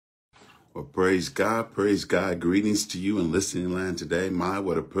Well, praise God, praise God. Greetings to you in listening land today.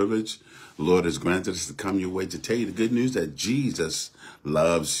 What a privilege the Lord has granted us to come your way to tell you the good news that Jesus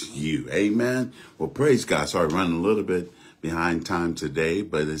loves you. Amen. Well, praise God. Sorry, running a little bit behind time today,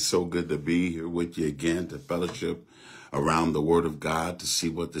 but it's so good to be here with you again to fellowship around the Word of God, to see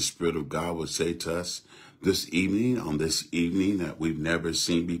what the Spirit of God would say to us this evening, on this evening that we've never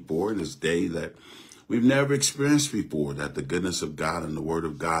seen before, this day that we've never experienced before, that the goodness of God and the Word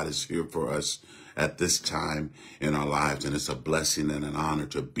of God is here for us at this time in our lives. And it's a blessing and an honor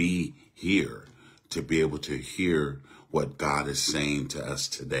to be here, to be able to hear what God is saying to us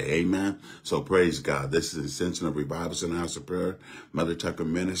today. Amen. So praise God. This is an extension of Revivals in the House of Prayer, Mother Tucker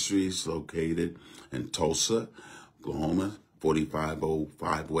Ministries, located in Tulsa, Oklahoma,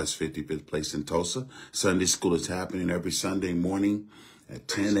 4505 West 55th Place in Tulsa. Sunday school is happening every Sunday morning at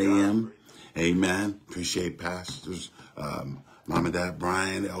 10 a.m. Amen. Appreciate pastors, Mom and Dad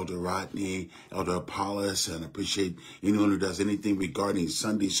Brian, Elder Rodney, Elder Apollos, and appreciate anyone who does anything regarding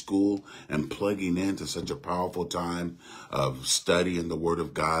Sunday school and plugging into such a powerful time of study in the Word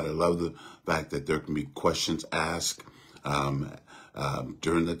of God. I love the fact that there can be questions asked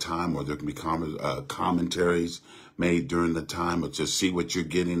during the time, or there can be commentaries made during the time, or to see what you're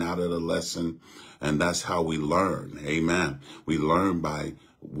getting out of the lesson. And that's how we learn. Amen. We learn by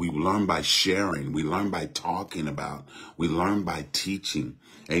sharing. We learn by talking about. We learn by teaching.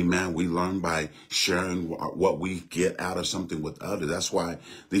 Amen. We learn by sharing what we get out of something with others. That's why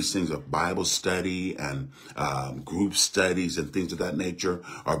these things of Bible study and group studies and things of that nature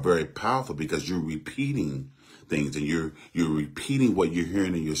are very powerful, because you're repeating things, and you're repeating what you're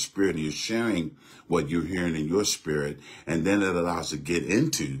hearing in your spirit, and you're sharing what you're hearing in your spirit, and then it allows you to get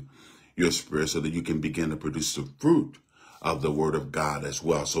into your spirit so that you can begin to produce the fruit of the Word of God as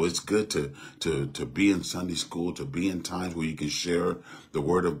well. So it's good to be in Sunday school, to be in times where you can share the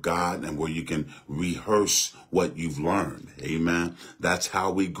Word of God and where you can rehearse what you've learned. Amen. That's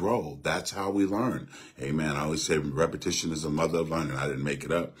how we grow. That's how we learn. Amen. I always say repetition is the mother of learning. I didn't make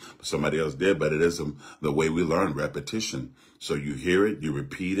it up, but somebody else did, but it is the way we learn, repetition. So you hear it, you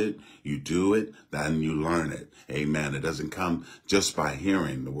repeat it, you do it, then you learn it. Amen. It doesn't come just by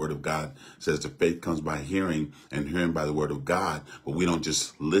hearing. The Word of God says the faith comes by hearing, and hearing by the Word of God. But we don't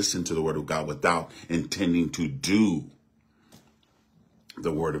just listen to the Word of God without intending to do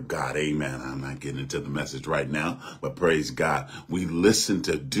the Word of God. Amen. I'm not getting into the message right now, but praise God. We listen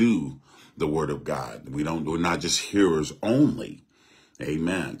to do the Word of God. We're not just hearers only.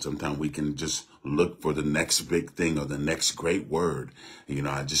 Amen. Sometimes we can just look for the next big thing or the next great word. You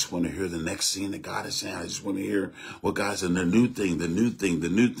know, I just want to hear the next thing that God is saying. I just want to hear what God's saying, the new thing, the new thing, the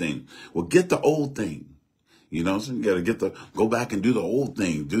new thing. Well, get the old thing. You know, so you got to go back and do the old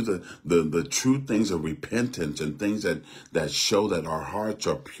thing, do the true things of repentance, and things that show that our hearts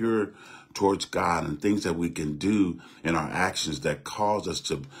are pure towards God, and things that we can do in our actions that cause us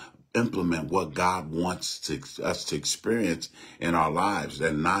to implement what God wants us to experience in our lives,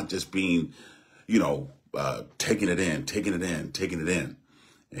 and not just being, taking it in.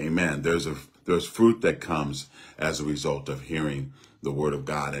 Amen. There's fruit that comes as a result of hearing the Word of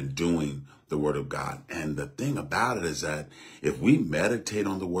God and doing the Word of God. And the thing about it is that if we meditate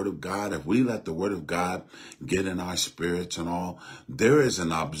on the Word of God, if we let the Word of God get in our spirits and all, there is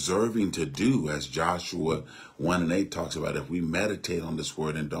an observing to do, as Joshua 1:8 talks about. If we meditate on this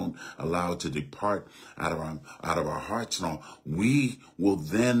Word and don't allow it to depart out of our hearts and all, we will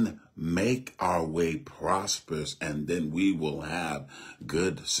then make our way prosperous, and then we will have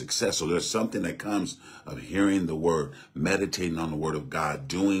good success. So there's something that comes of hearing the Word, meditating on the Word of God,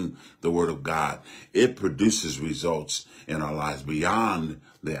 doing the Word of God. It produces results in our lives beyond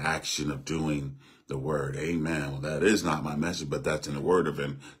the action of doing the Word. Amen. Well, that is not my message, but that's in the word of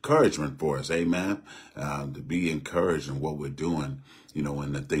encouragement for us. Amen. To be encouraged in what we're doing,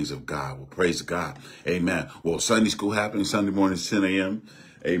 in the things of God. Well, praise God. Amen. Well, Sunday school happening Sunday morning, 10 a.m.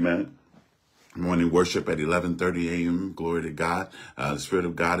 Amen. Morning worship at 11:30 a.m. Glory to God. The Spirit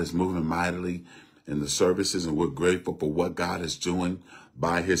of God is moving mightily in the services, and we're grateful for what God is doing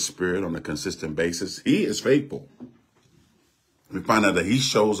by His Spirit on a consistent basis. He is faithful. We find out that He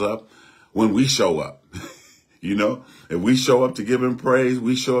shows up when we show up. If we show up to give Him praise,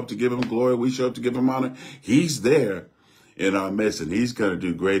 we show up to give Him glory, we show up to give Him honor, He's there in our midst, and He's going to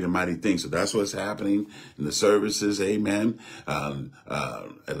do great and mighty things. So that's what's happening in the services. Amen.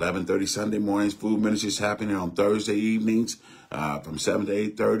 11:30 Sunday mornings. Food Ministries happening on Thursday evenings from 7 to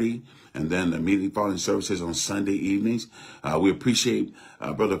 8:30, and then immediately following services on Sunday evenings. We appreciate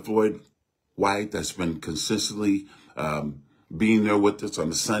Brother Floyd White, that's been consistently being there with us on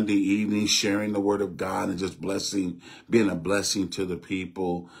a Sunday evening, sharing the word of God and just being a blessing to the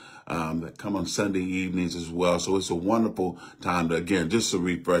people that come on Sunday evenings as well. So it's a wonderful time to, again, just a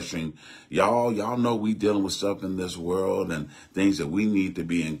refreshing. Y'all know we dealing with stuff in this world and things that we need to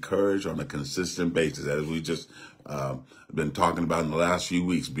be encouraged on a consistent basis, as we just been talking about in the last few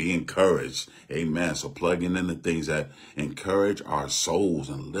weeks. Be encouraged. Amen. So plugging in the things that encourage our souls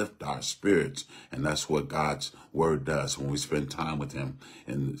and lift our spirits. And that's what God's word does when we spend time with him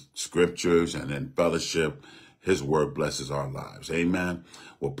in the scriptures and in fellowship. His word blesses our lives. Amen.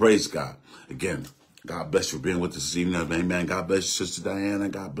 Well, praise God. Again, God bless you for being with us this evening. Amen. God bless you, Sister Diana.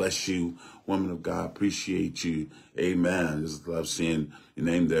 God bless you, woman of God. Appreciate you. Amen. Just love seeing your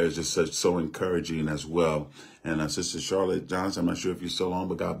name there. It's just so encouraging as well. And Sister Charlotte Johnson, I'm not sure if you're still on,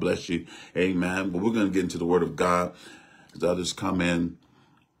 but God bless you. Amen. But we're going to get into the word of God as others come in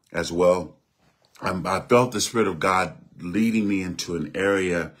as well. I felt the Spirit of God leading me into an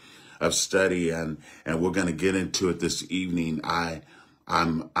area of study, and we're going to get into it this evening.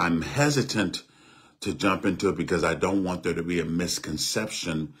 I'm hesitant to jump into it because I don't want there to be a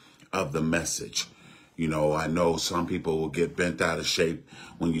misconception of the message. You know, I know some people will get bent out of shape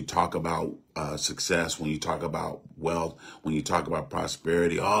when you talk about success, when you talk about wealth, when you talk about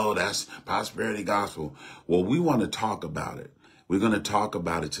prosperity. Oh, that's prosperity gospel. Well, we want to talk about it. We're going to talk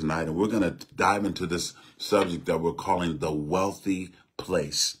about it tonight, and we're going to dive into this subject that we're calling the wealthy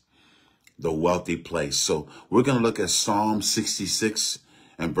place. The wealthy place. So we're going to look at Psalm 66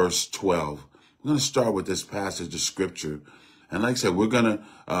 and verse 12. We're going to start with this passage of scripture. And like I said, we're going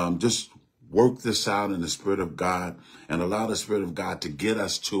to just work this out in the Spirit of God and allow the Spirit of God to get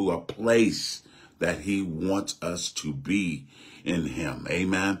us to a place that he wants us to be in him.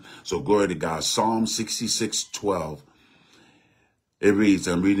 Amen. So glory to God. Psalm 66:12. It reads,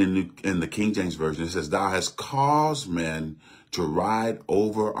 I'm reading in the King James Version. It says, "Thou hast caused men to ride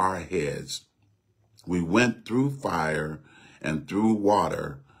over our heads. We went through fire and through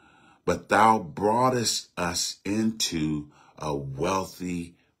water, but thou broughtest us into a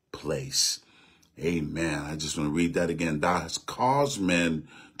wealthy place." Amen. I just want to read that again. Thou hast caused men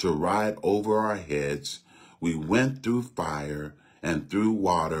to ride over our heads. We went through fire and through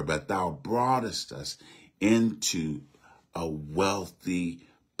water, but thou broughtest us into a wealthy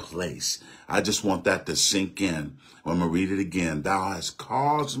place. I just want that to sink in. I'm going to read it again. Thou hast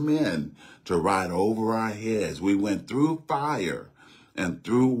caused men to ride over our heads. We went through fire and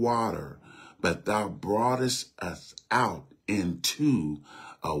through water, but thou broughtest us out into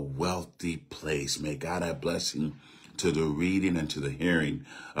a wealthy place. May God have blessing to the reading and to the hearing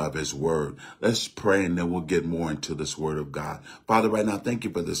of his word. Let's pray, and then we'll get more into this word of God. Father, right now, thank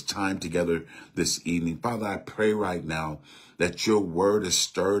you for this time together this evening. Father, I pray right now that your word is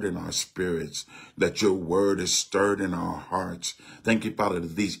stirred in our spirits, that your word is stirred in our hearts. Thank you, Father,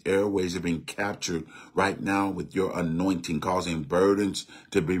 that these airways are being captured right now with your anointing, causing burdens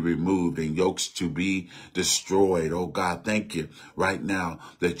to be removed and yokes to be destroyed. Oh God, thank you right now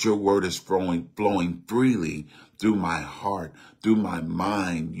that your word is flowing freely through my heart, through my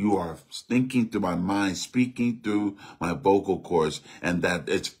mind. You are thinking through my mind, speaking through my vocal cords, and that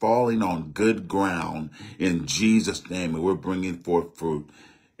it's falling on good ground in Jesus' name. And we're bringing forth fruit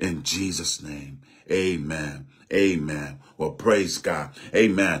in Jesus' name. Amen. Amen. Well, praise God.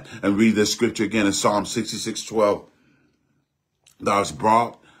 Amen. And read this scripture again in Psalm 66:12. Thou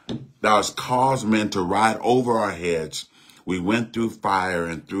hast caused men to ride over our heads. We went through fire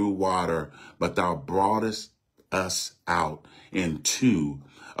and through water, but thou broughtest us out into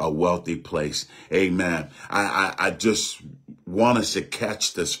a wealthy place. Amen. I just want us to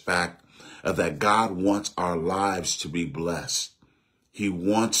catch this fact of that God wants our lives to be blessed. He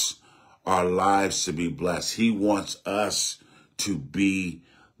wants our lives to be blessed. He wants us to be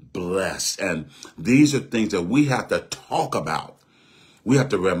blessed. And these are things that we have to talk about. We have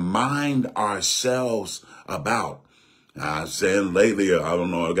to remind ourselves about. I'm saying lately, I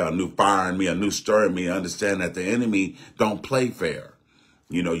don't know, I got a new fire in me, a new stir in me. I understand that the enemy don't play fair.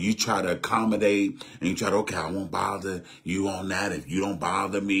 You know, you try to accommodate and you try to, okay, I won't bother you on that if you don't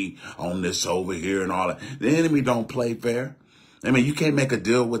bother me on this over here and all that. The enemy don't play fair. I mean, you can't make a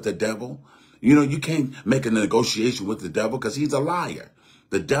deal with the devil. You know, you can't make a negotiation with the devil because he's a liar.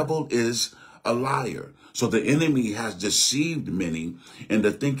 The devil is a liar. So the enemy has deceived many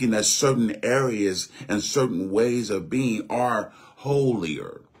into thinking that certain areas and certain ways of being are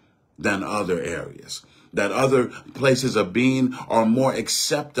holier than other areas, that other places of being are more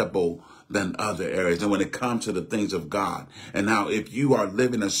acceptable than other areas. And when it comes to the things of God, and now if you are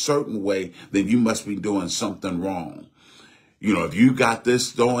living a certain way, then you must be doing something wrong. You know, if you got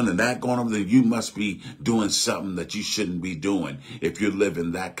this going and that going on, then you must be doing something that you shouldn't be doing. If you're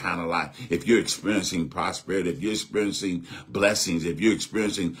living that kind of life, if you're experiencing prosperity, if you're experiencing blessings, if you're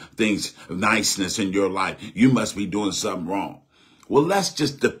experiencing things, niceness in your life, you must be doing something wrong. Well, let's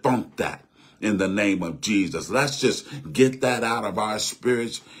just debunk that in the name of Jesus. Let's just get that out of our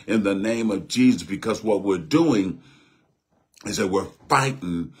spirits in the name of Jesus, because what we're doing is that we're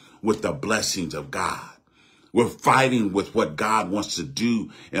fighting with the blessings of God. We're fighting with what God wants to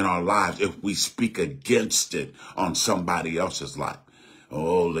do in our lives if we speak against it on somebody else's life.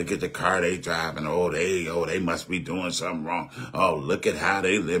 Oh, look at the car they driving. Oh, they must be doing something wrong. Oh, look at how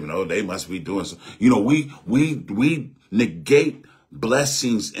they living. Oh, they must be doing something. You know, we negate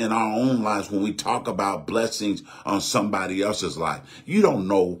blessings in our own lives when we talk about blessings on somebody else's life. You don't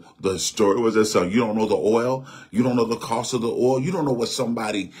know the story. Was this? You don't know the oil. You don't know the cost of the oil. You don't know what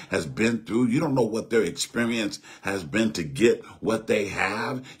somebody has been through. You don't know what their experience has been to get what they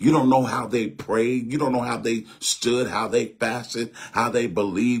have. You don't know how they prayed. You don't know how they stood, how they fasted, how they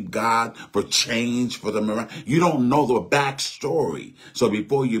believed God for change, for the miracle. You don't know the backstory. So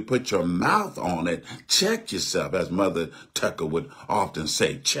before you put your mouth on it, check yourself, as Mother Tucker would often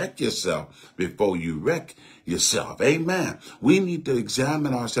say, check yourself before you wreck yourself. Amen. We need to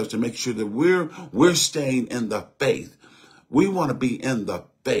examine ourselves to make sure that we're staying in the faith. We want to be in the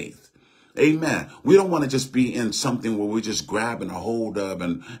faith. Amen. We don't want to just be in something where we're just grabbing a hold of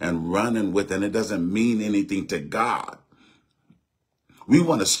and running with, and it doesn't mean anything to God. We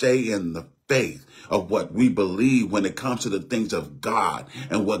want to stay in the faith of what we believe when it comes to the things of God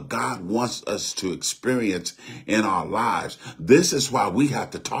and what God wants us to experience in our lives. This is why we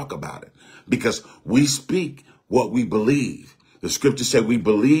have to talk about it, because we speak what we believe. The scripture said we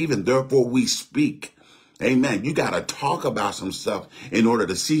believe and therefore we speak. Amen. You got to talk about some stuff in order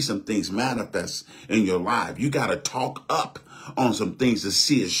to see some things manifest in your life. You got to talk up on some things to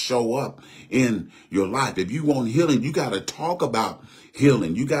see it show up in your life. If you want healing, you got to talk about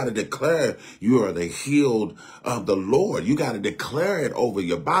healing. You got to declare you are the healed of the Lord. You got to declare it over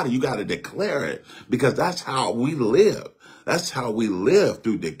your body. You got to declare it, because that's how we live. That's how we live,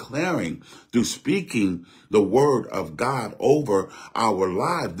 through declaring, through speaking the word of God over our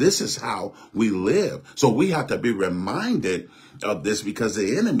lives. This is how we live. So we have to be reminded of this, because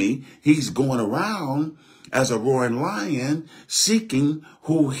the enemy, he's going around as a roaring lion seeking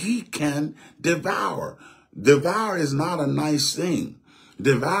who he can devour. Devour is not a nice thing.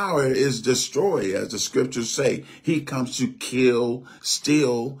 Devour is destroy, as the scriptures say. He comes to kill,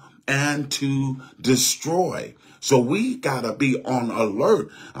 steal, and to destroy. So we got to be on alert.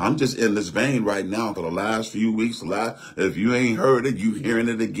 I'm just in this vein right now for the last few weeks. If you ain't heard it, you hearing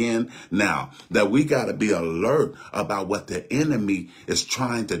it again now, that we got to be alert about what the enemy is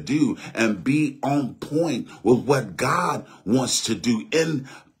trying to do and be on point with what God wants to do in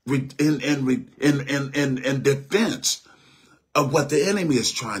defense of what the enemy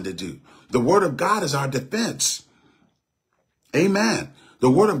is trying to do. The word of God is our defense. Amen. The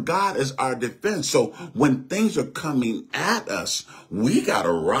word of God is our defense. So when things are coming at us, we got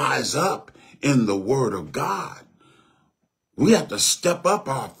to rise up in the word of God. We have to step up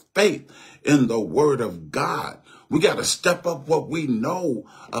our faith in the word of God. We got to step up what we know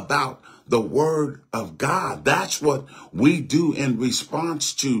about the word of God. That's what we do in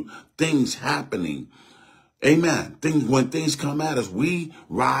response to things happening. Amen. When things come at us, we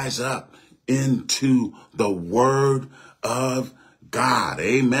rise up into the word of God.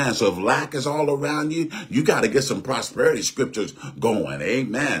 Amen. So if lack is all around you, you got to get some prosperity scriptures going.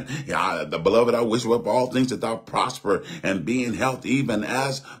 Amen. The beloved, I wish above all things that thou prosper and be in health, even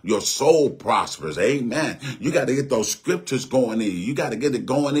as your soul prospers. Amen. You got to get those scriptures going in you. You got to get it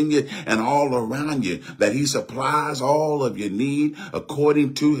going in you and all around you, that he supplies all of your need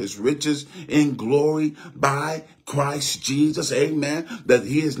according to his riches in glory by Christ Jesus. Amen. That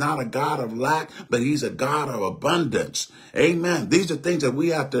he is not a God of lack, but he's a God of abundance. Amen. These are things that we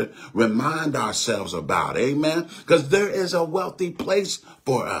have to remind ourselves about. Amen. Because there is a wealthy place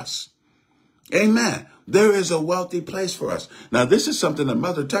for us. Amen. There is a wealthy place for us. Now, this is something that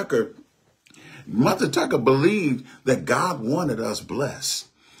Mother Tucker believed that God wanted us blessed.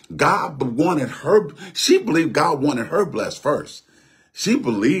 She believed God wanted her blessed first. She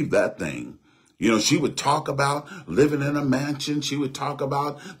believed that thing. You know, she would talk about living in a mansion. She would talk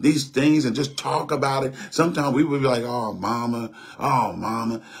about these things and just talk about it. Sometimes we would be like, oh, mama.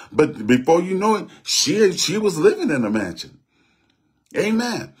 But before you know it, she was living in a mansion.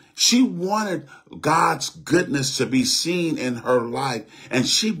 Amen. She wanted God's goodness to be seen in her life. And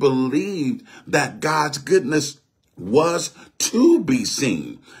she believed that God's goodness was to be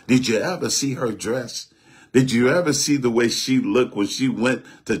seen. Did you ever see her dress? Did you ever see the way she looked when she went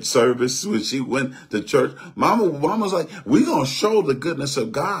to service, when she went to church? Mama's like, we're going to show the goodness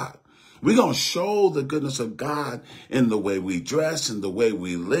of God. We're going to show the goodness of God in the way we dress and the way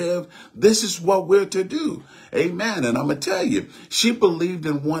we live. This is what we're to do. Amen. And I'm going to tell you, she believed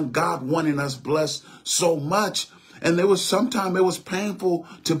in God wanting us blessed so much. And sometimes it was painful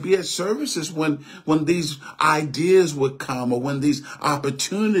to be at services when these ideas would come, or when these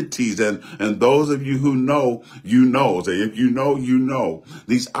opportunities, and those of you who know, you know, so if you know,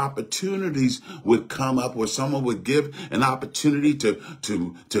 these opportunities would come up where someone would give an opportunity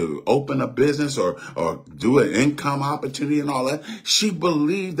to open a business or do an income opportunity and all that. She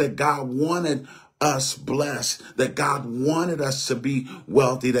believed that God wanted us blessed, that God wanted us to be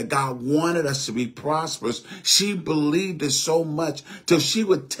wealthy, that God wanted us to be prosperous. She believed it so much till she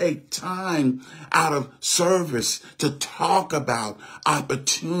would take time out of service to talk about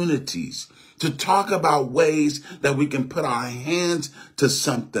opportunities, to talk about ways that we can put our hands to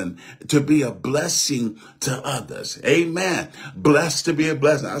something, to be a blessing to others. Amen. Blessed to be a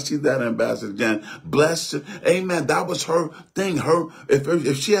blessing. I see that, Ambassador Jan. Blessed. Amen. That was her thing.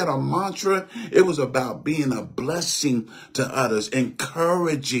 If she had a mantra, it was about being a blessing to others,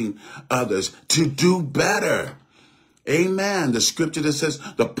 encouraging others to do better. Amen. The scripture that says,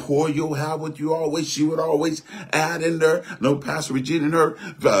 the poor you'll have with you always, she would always add in there. No, Pastor Regina and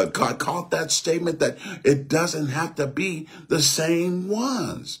her caught that statement that it doesn't have to be the same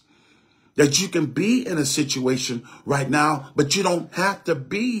ones. That you can be in a situation right now, but you don't have to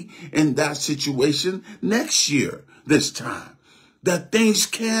be in that situation next year, this time. That things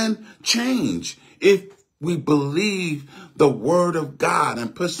can change if we believe the word of God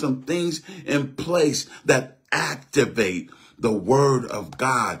and put some things in place that activate the word of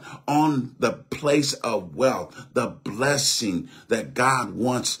God on the place of wealth, the blessing that God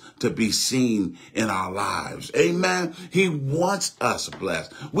wants to be seen in our lives. Amen. He wants us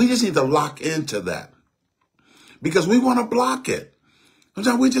blessed. We just need to lock into that because we want to block it.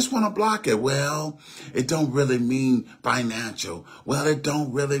 Sometimes we just want to block it. Well, it don't really mean financial. Well, it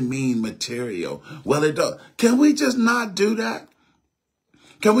don't really mean material. Well, it don't. Can we just not do that?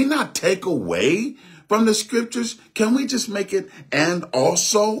 Can we not take away from the scriptures? Can we just make it and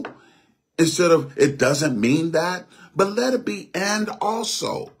also instead of it doesn't mean that, but let it be and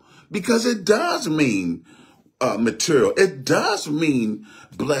also, because it does mean material. It does mean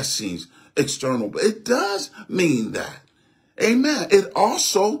blessings, external. It does mean that. Amen. It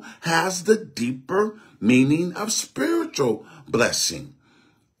also has the deeper meaning of spiritual blessing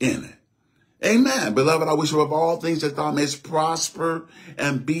in it. Amen. Beloved, I wish above all things that thou mayest prosper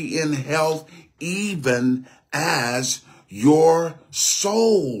and be in health, even as your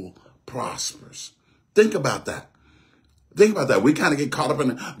soul prospers. Think about that. Think about that. We kind of get caught up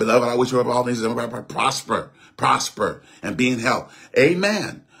in, beloved, I wish above all things that thou prosper, and be in health.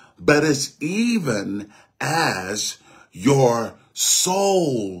 Amen. But it's even as your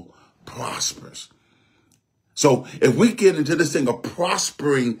soul prospers. So if we get into this thing of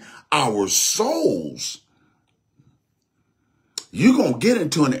prospering our souls, you're going to get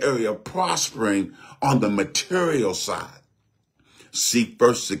into an area of prospering on the material side. Seek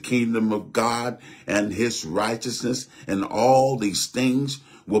first the kingdom of God and his righteousness, and all these things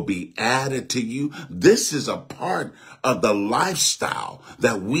will be added to you. This is a part of the lifestyle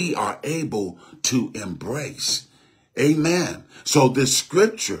that we are able to embrace. Amen. So this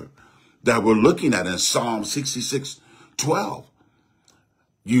scripture that we're looking at in Psalm 66:12,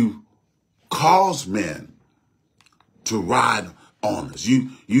 you cause men to ride on us.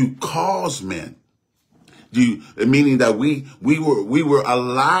 You cause men. Meaning that we were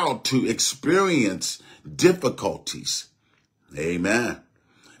allowed to experience difficulties. Amen.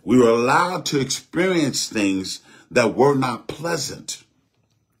 We were allowed to experience things that were not pleasant.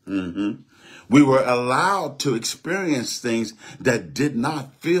 We were allowed to experience things that did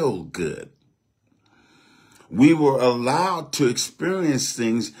not feel good. We were allowed to experience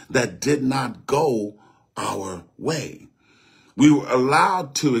things that did not go our way. We were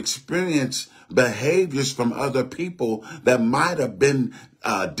allowed to experience behaviors from other people that might have been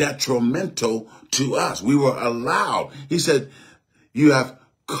detrimental to us. We were allowed. He said, you have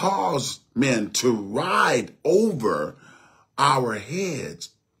caused men to ride over our heads.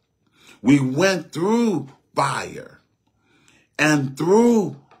 We went through fire and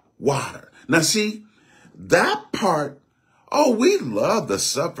through water. Now see, that part, oh, we love the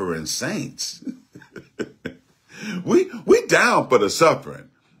suffering saints. we down for the suffering.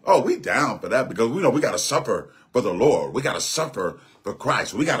 Oh, we down for that because we know we got to suffer for the Lord. We got to suffer for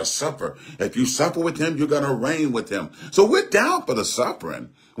Christ. We got to suffer. If you suffer with him, you're going to reign with him. So we're down for the suffering.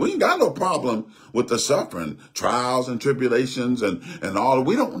 We ain't got no problem with the suffering, trials and tribulations and all.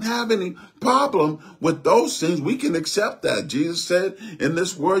 We don't have any problem with those things. We can accept that. Jesus said, in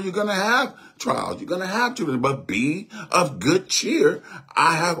this world, you're going to have trials. You're going to have tribulations, but be of good cheer.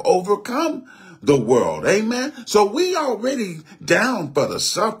 I have overcome the world. Amen. So we already down for the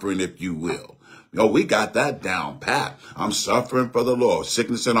suffering, if you will. We got that down pat. I'm suffering for the Lord.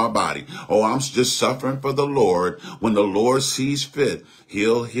 Sickness in our body. I'm just suffering for the Lord. When the Lord sees fit,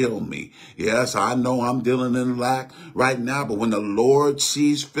 he'll heal me. Yes, I know I'm dealing in lack right now, but when the Lord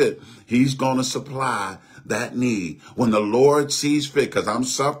sees fit, he's going to supply that need. When the Lord sees fit, because I'm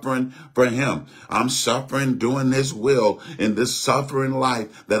suffering for him. I'm suffering doing his will in this suffering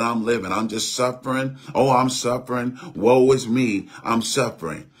life that I'm living. I'm just suffering. I'm suffering. Woe is me. I'm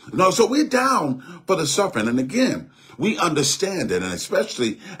suffering. No, so we're down for the suffering. And again, we understand it. And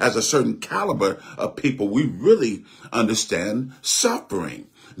especially as a certain caliber of people, we really understand suffering.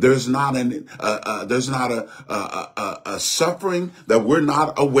 There's not a suffering that we're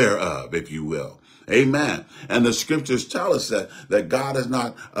not aware of, if you will. Amen. And the scriptures tell us that God is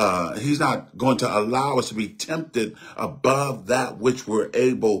not, he's not going to allow us to be tempted above that which we're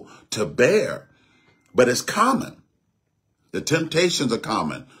able to bear. But it's common. The temptations are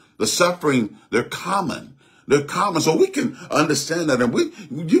common. The suffering, they're common. They're common. So we can understand that.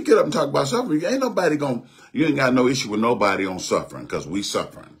 And you get up and talk about suffering. You ain't got no issue with nobody on suffering because we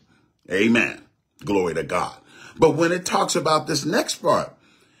suffering. Amen. Glory to God. But when it talks about this next part,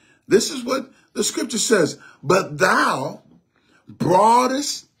 this is what the scripture says. But thou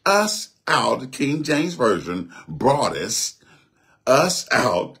broughtest us out, the King James Version, broughtest us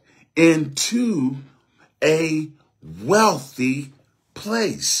out into a wealthy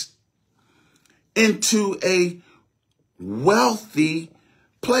place. Into a wealthy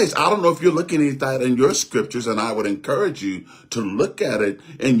place. I don't know if you're looking at that in your scriptures, and I would encourage you to look at it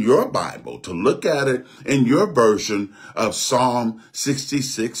in your Bible, to look at it in your version of Psalm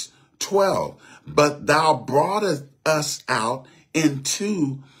 66:12. But thou broughtest us out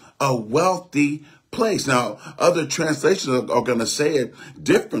into a wealthy place. Now, other translations are going to say it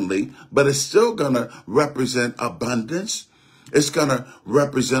differently, but it's still going to represent abundance. It's going to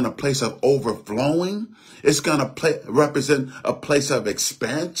represent a place of overflowing. It's going to represent a place of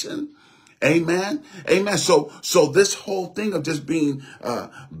expansion. Amen. Amen. So this whole thing of just being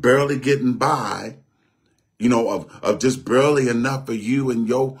barely getting by, of just barely enough for you and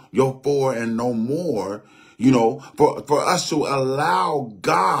your four and no more, for us to allow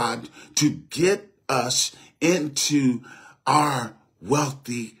God to get us into our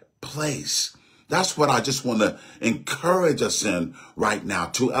wealthy place. That's what I just want to encourage us in right now,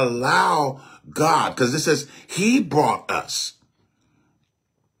 to allow God, because it says he brought us.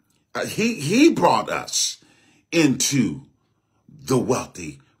 He brought us into the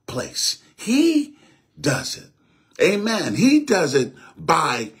wealthy place. He does it. Amen. He does it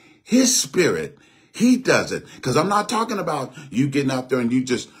by his spirit. He does it. Because I'm not talking about you getting out there and you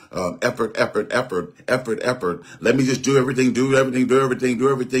just effort. Let me just do everything.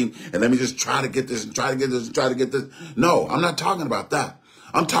 And let me just try to get this and try to get this and try to get this. No, I'm not talking about that.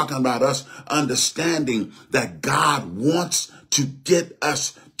 I'm talking about us understanding that God wants to get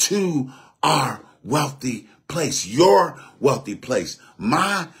us to our wealthy place, your wealthy place,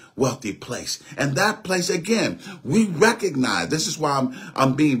 my wealthy place. And that place, again, we recognize, this is why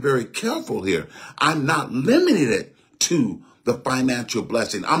I'm being very careful here. I'm not limiting it to the financial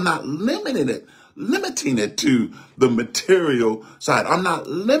blessing. I'm not limiting it to the material side. I'm not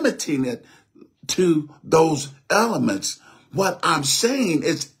limiting it to those elements. What I'm saying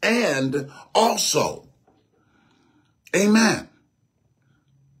is, and also. Amen.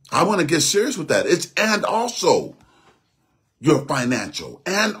 I want to get serious with that. It's and also your financial,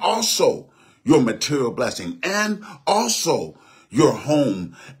 and also your material blessing, and also your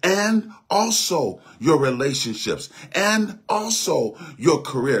home, and also your relationships, and also your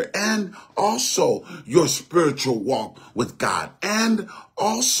career, and also your spiritual walk with God, and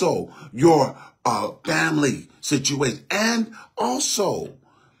also your family situation, and also,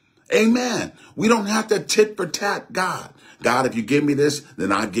 amen. We don't have to tit for tat God. God, if you give me this,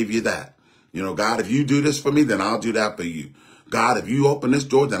 then I'll give you that. God, if you do this for me, then I'll do that for you. God, if you open this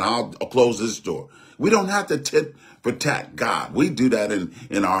door, then I'll close this door. We don't have to tit for tat God. We do that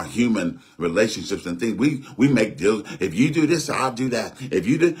in our human relationships and things. We make deals. If you do this, I'll do that. If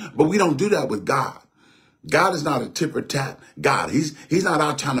you do, but we don't do that with God. God is not a tit for tat God. He's not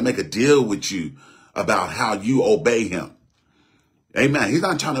out trying to make a deal with you about how you obey him. Amen. He's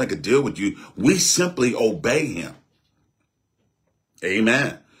not trying to make a deal with you. We simply obey him.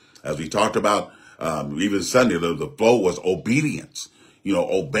 Amen. As we talked about even Sunday, the flow was obedience.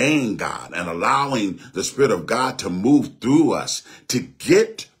 Obeying God and allowing the Spirit of God to move through us, to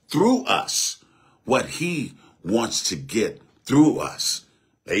get through us what he wants to get through us.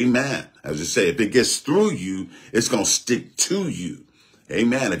 Amen. As you say, if it gets through you, it's going to stick to you.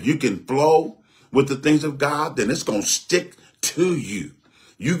 Amen. If you can flow with the things of God, then it's going to stick to you.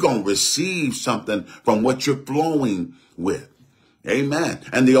 You're going to receive something from what you're flowing with. Amen.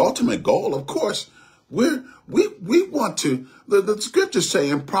 And the ultimate goal, of course, we want to, the scriptures say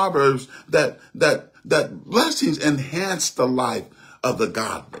in Proverbs that blessings enhance the life of the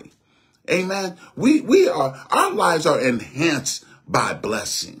godly. Amen. Our lives are enhanced by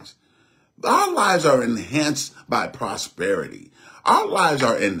blessings. Our lives are enhanced by prosperity. Our lives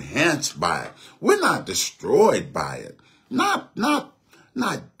are enhanced by it. We're not destroyed by it. Not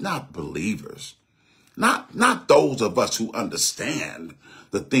believers. Not those of us who understand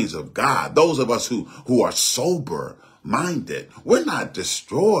the things of God. Those of us who are sober minded. We're not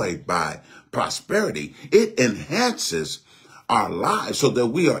destroyed by prosperity. It enhances our lives so that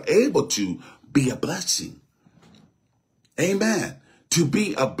we are able to be a blessing. Amen. To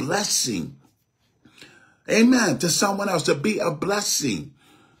be a blessing. Amen. To someone else, to be a blessing.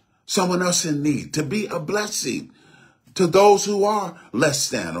 Someone else in need, to be a blessing. To those who are less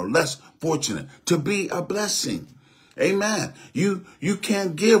than or less fortunate, to be a blessing. Amen. You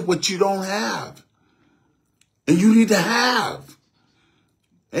can't give what you don't have. And you need to have.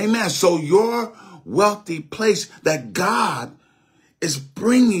 Amen. So your wealthy place that God is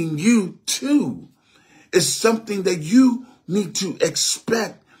bringing you to is something that you need to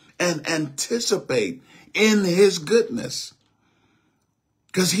expect and anticipate in his goodness.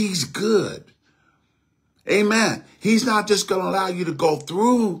 Because he's good. Amen. He's not just going to allow you to go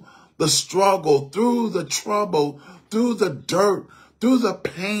through the struggle, through the trouble, through the dirt, through the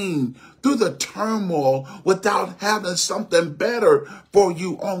pain, through the turmoil without having something better for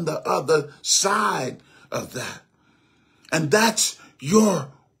you on the other side of that. And that's your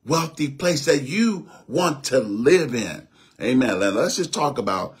wealthy place that you want to live in. Amen. Let's just talk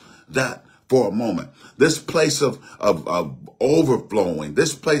about that for a moment. This place of overflowing,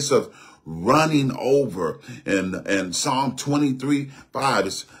 this place of running over. In Psalm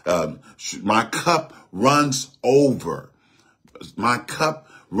 23:5, my cup runs over. My cup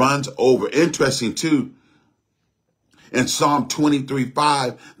runs over. Interesting too, in Psalm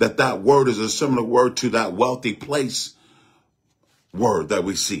 23:5, that word is a similar word to that wealthy place word that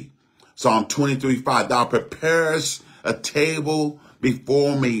we see. Psalm 23:5, thou preparest a table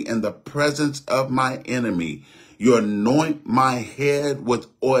before me in the presence of my enemy. You anoint my head with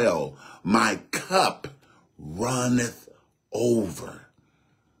oil. My cup runneth over.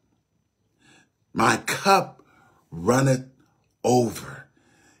 My cup runneth over.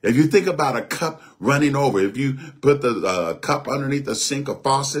 If you think about a cup running over, if you put the cup underneath the sink or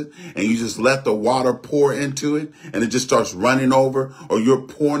faucet and you just let the water pour into it and it just starts running over, or you're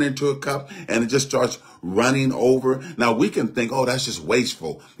pouring into a cup and it just starts running over. Now we can think, oh, that's just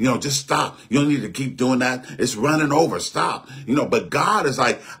wasteful. Just stop. You don't need to keep doing that. It's running over. Stop. But God is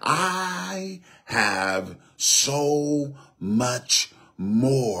like, I have so much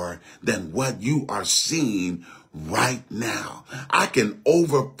more than what you are seeing right now. I can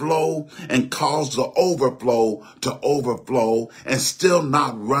overflow and cause the overflow to overflow and still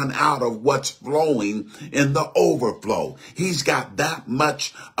not run out of what's flowing in the overflow. He's got that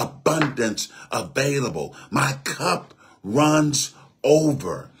much abundance available. My cup runs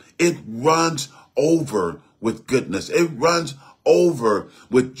over. It runs over with goodness. It runs over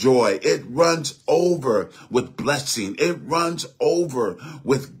with joy. It runs over with blessing. It runs over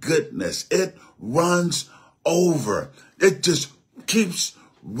with goodness. It runs over. It just keeps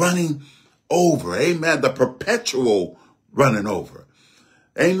running over. Amen. The perpetual running over.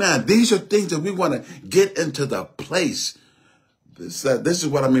 Amen. These are things that we want to get into the place. This is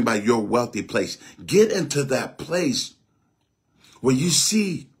what I mean by your wealthy place. Get into that place where you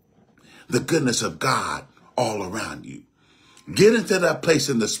see the goodness of God all around you. Get into that place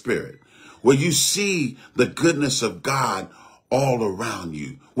in the spirit where you see the goodness of God all around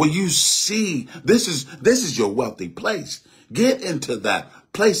you. Where you see, this is your wealthy place. Get into that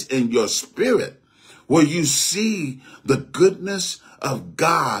place in your spirit where you see the goodness of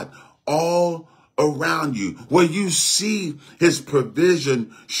God all around you. Where you see his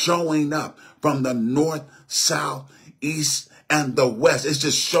provision showing up from the north, south, east, and the west. It's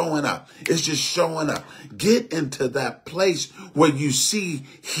just showing up. It's just showing up. Get into that place where you see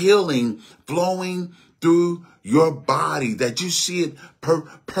healing flowing through your body, that you see it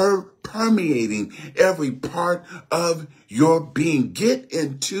permeating every part of your being. Get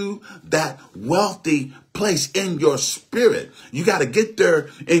into that wealthy place in your spirit. You got to get there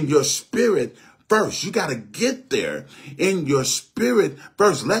in your spirit first. You got to get there in your spirit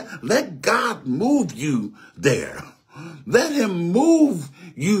first. Let God move you there. Let him move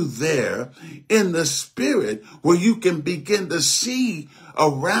you there in the spirit, where you can begin to see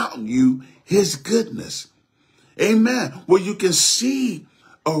around you his goodness. Amen. Where you can see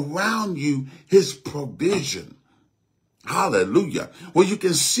around you his provision. Hallelujah. Where you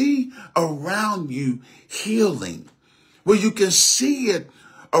can see around you healing. Where you can see it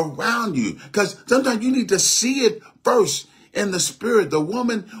around you. Because sometimes you need to see it first in the spirit. The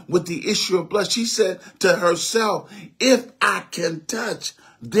woman with the issue of blood, she said to herself, if I can touch,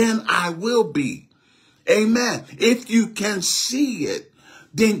 then I will be. Amen. If you can see it,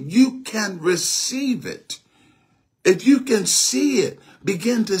 then you can receive it. If you can see it,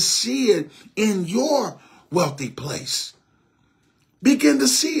 begin to see it in your wealthy place. Begin to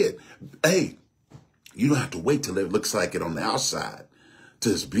see it. Hey, you don't have to wait till it looks like it on the outside to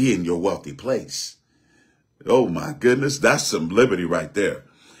just be in your wealthy place. Oh my goodness, that's some liberty right there.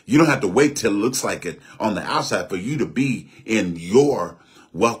 You don't have to wait till it looks like it on the outside for you to be in your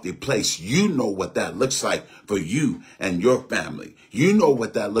wealthy place. You know what that looks like for you and your family. You know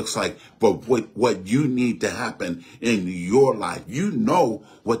what that looks like for what you need to happen in your life. You know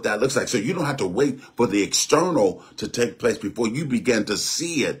what that looks like. So you don't have to wait for the external to take place before you begin to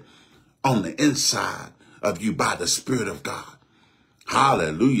see it on the inside of you by the Spirit of God.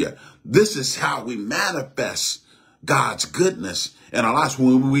 Hallelujah. This is how we manifest God's goodness in our lives,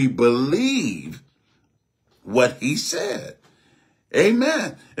 when we believe what he said.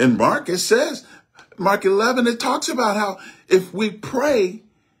 Amen. In Mark, it says, Mark 11, it talks about how if we pray,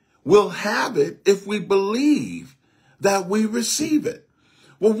 we'll have it if we believe that we receive it.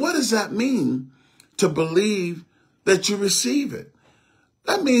 Well, what does that mean, to believe that you receive it?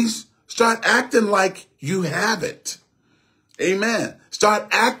 That means start acting like you have it. Amen. Start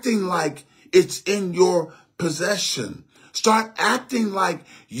acting like it's in your possession. Start acting like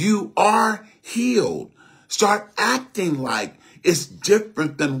you are healed. Start acting like it's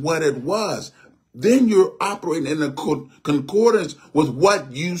different than what it was. Then you're operating in a concordance with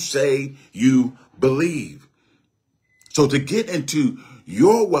what you say you believe. So to get into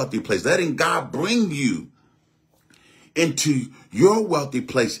your wealthy place, letting God bring you into your wealthy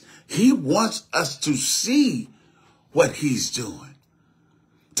place, he wants us to see what he's doing,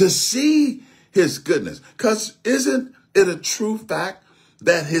 to see his goodness. Because isn't it a true fact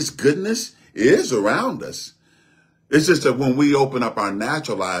that his goodness is around us? It's just that when we open up our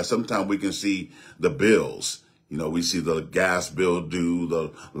natural eyes, sometimes we can see the bills. You know, we see the gas bill due,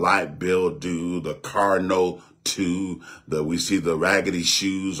 the light bill due, the car note due, we see the raggedy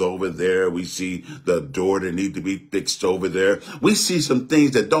shoes over there. We see the door that need to be fixed over there. We see some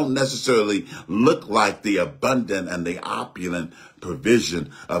things that don't necessarily look like the abundant and the opulent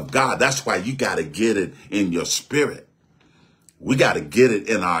provision of God. That's why you got to get it in your spirit. We got to get it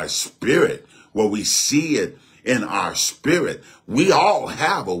in our spirit, where we see it in our spirit. We all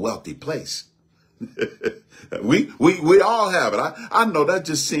have a wealthy place. we all have it. I know that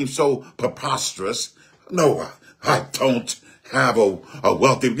just seems so preposterous. No, I don't have a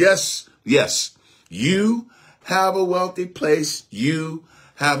wealthy. Yes, you have a wealthy place. You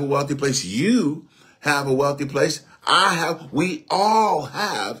have a wealthy place. You have a wealthy place. We all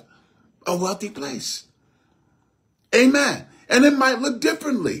have a wealthy place. Amen. And it might look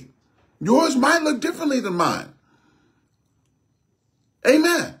differently. Yours might look differently than mine.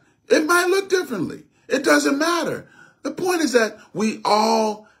 Amen. It might look differently. It doesn't matter. The point is that we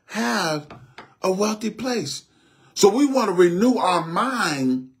all have a wealthy place. So we want to renew our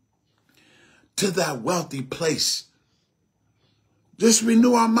mind to that wealthy place. Just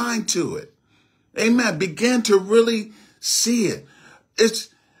renew our mind to it. Amen. Begin to really see it.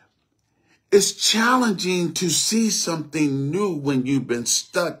 It's challenging to see something new when you've been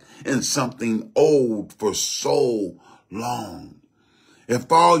stuck in something old for so long. If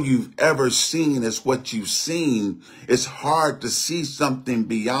all you've ever seen is what you've seen, it's hard to see something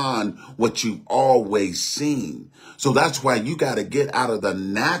beyond what you've always seen. So that's why you got to get out of the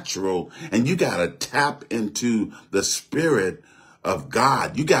natural and you got to tap into the Spirit of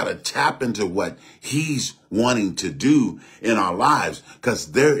God. You got to tap into what he's wanting to do in our lives,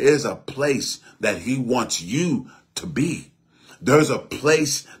 because there is a place that he wants you to be. There's a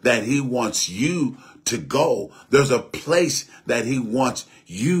place that he wants you to go. There's a place that he wants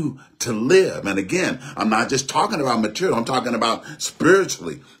you to live. And again, I'm not just talking about material. I'm talking about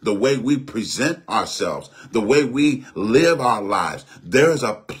spiritually, the way we present ourselves, the way we live our lives. There's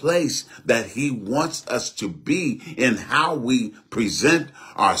a place that he wants us to be in how we present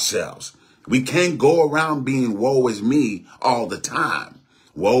ourselves. We can't go around being woe is me all the time.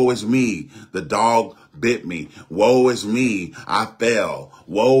 Woe is me, the dog bit me. Woe is me, I fell.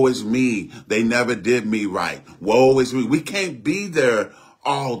 Woe is me, they never did me right. Woe is me. We can't be there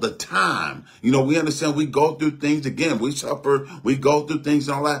all the time. You know, we understand we go through things again. We suffer, we go through things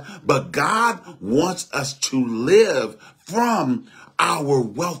and all that. But God wants us to live from our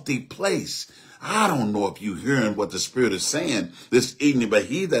wealthy place. I don't know if you're hearing what the Spirit is saying this evening, but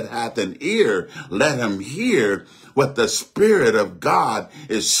he that hath an ear, let him hear what the Spirit of God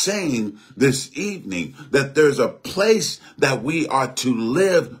is saying this evening, that there's a place that we are to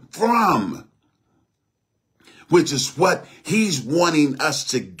live from, which is what he's wanting us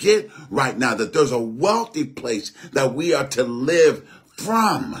to get right now, that there's a wealthy place that we are to live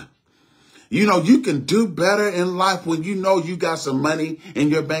from. You know, you can do better in life when you know you got some money in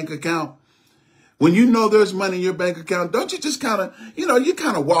your bank account. When you know there's money in your bank account, don't you just kind of, you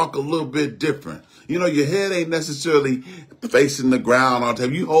kind of walk a little bit different. You know, your head ain't necessarily facing the ground all the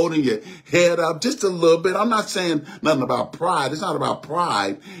time. You holding your head up just a little bit. I'm not saying nothing about pride. It's not about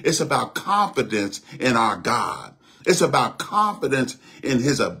pride. It's about confidence in our God. It's about confidence in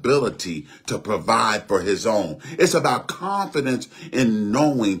his ability to provide for his own. It's about confidence in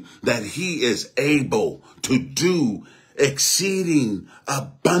knowing that he is able to do exceeding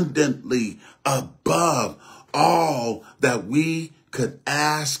abundantly above all that we could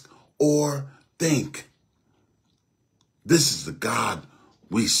ask or think. This is the God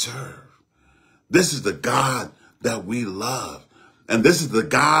we serve. This is the God that we love. And this is the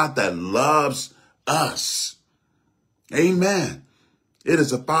God that loves us. Amen. It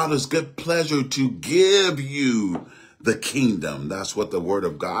is the Father's good pleasure to give you the kingdom. That's what the word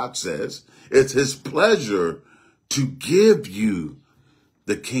of God says. It's his pleasure to give you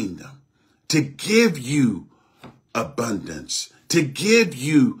the kingdom, to give you abundance, to give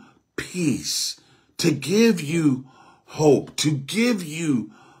you peace, to give you hope, to give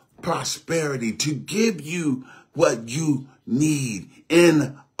you prosperity, to give you what you need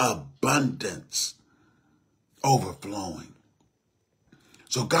in abundance, overflowing.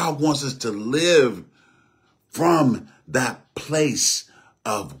 So God wants us to live from that place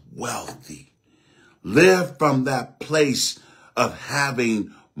of wealthy. Live from that place of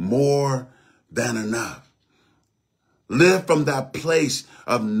having more than enough. Live from that place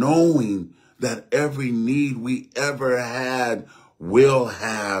of knowing that every need we ever had, will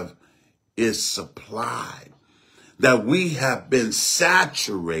have, is supplied. That we have been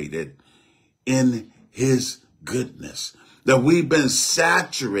saturated in his goodness. That we've been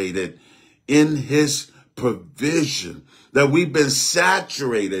saturated in his provision. That we've been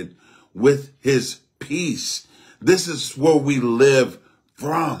saturated with his peace. This is where we live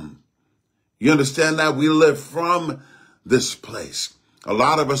from. You understand that? We live from this place. A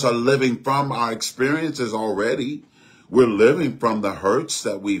lot of us are living from our experiences already. We're living from the hurts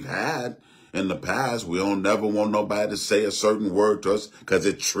that we've had in the past. We don't never want nobody to say a certain word to us because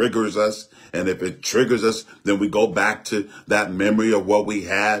it triggers us. And if it triggers us, then we go back to that memory of what we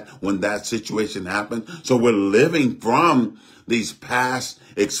had when that situation happened. So we're living from these past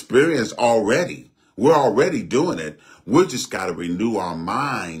experiences already. We're already doing it. We just got to renew our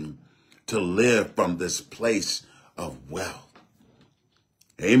mind to live from this place of wealth.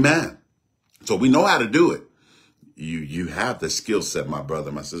 Amen. So we know how to do it. You have the skill set, my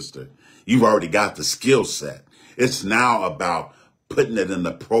brother, my sister. You've already got the skill set. It's now about putting it in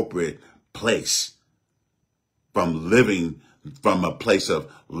the appropriate place, from living from a place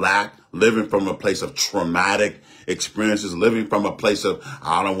of lack, living from a place of traumatic experiences, living from a place of,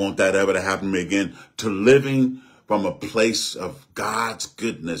 I don't want that ever to happen to me again, to living from a place of God's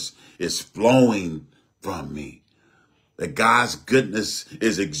goodness is flowing from me. That God's goodness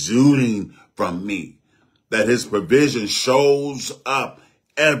is exuding from me. That his provision shows up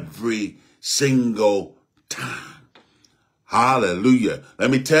every single time. Hallelujah.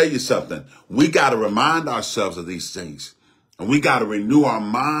 Let me tell you something. We got to remind ourselves of these things. And we got to renew our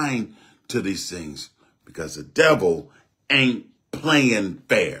mind to these things, because the devil ain't playing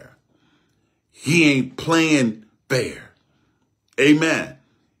fair. He ain't playing fair. Amen.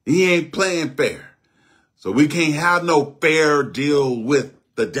 He ain't playing fair. So we can't have no fair deal with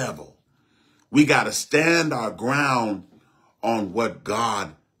the devil. We got to stand our ground on what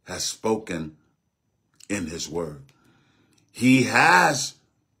God has spoken in his word. He has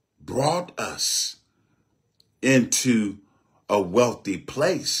brought us into a wealthy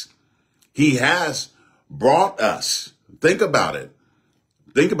place. He has brought us. Think about it.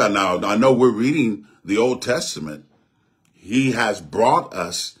 Think about it now. I know we're reading the Old Testament. He has brought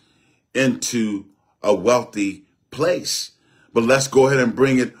us into a wealthy place. But let's go ahead and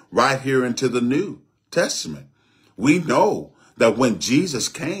bring it right here into the New Testament. We know that when Jesus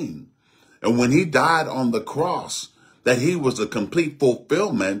came and when he died on the cross, that he was a complete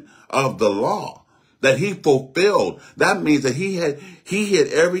fulfillment of the law, that he fulfilled. That means that he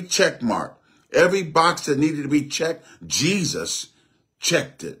hit every check mark, every box that needed to be checked. Jesus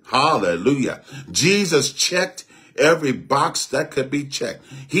checked it. Hallelujah. Jesus checked every box that could be checked.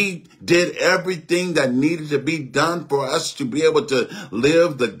 He did everything that needed to be done for us to be able to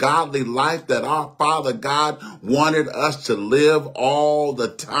live the godly life that our Father God wanted us to live all the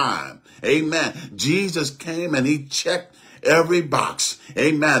time. Amen. Jesus came and he checked every box.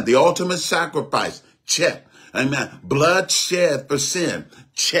 Amen. The ultimate sacrifice, check. Amen. Blood shed for sin,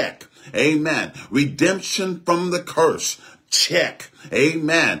 check. Amen. Redemption from the curse, check.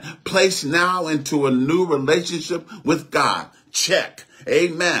 Amen. Placed now into a new relationship with God, check.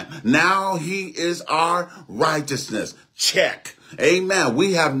 Amen. Now he is our righteousness, check. Amen.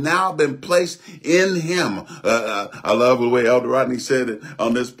 We have now been placed in him. I love the way Elder Rodney said it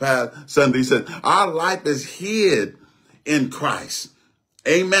on this past Sunday. He said, our life is hid in Christ.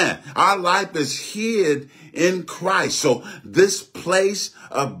 Amen. Our life is hid in Christ. So this place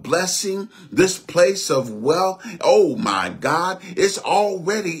of blessing, this place of wealth, oh my God, it's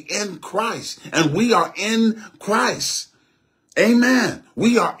already in Christ. And we are in Christ. Amen.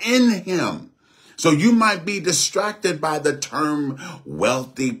 We are in him. So you might be distracted by the term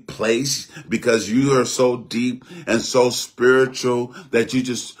wealthy place because you are so deep and so spiritual that you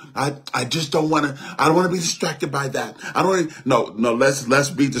just, I don't want to be distracted by that. Let's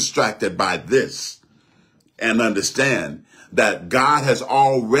be distracted by this and understand that God has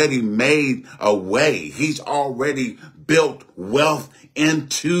already made a way. He's already built wealth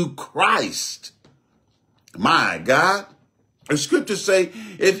into Christ. My God. The scriptures say,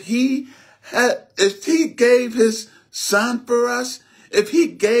 if he gave his son for us,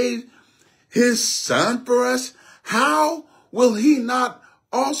 how will he not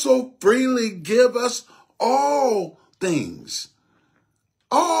also freely give us all things?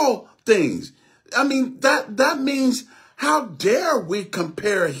 All things. I mean, that means, how dare we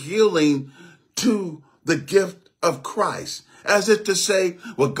compare healing to the gift of Christ? As if to say,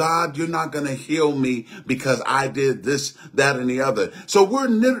 well, God, you're not going to heal me because I did this, that, and the other. So we're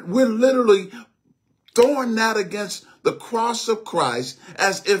literally throwing that against the cross of Christ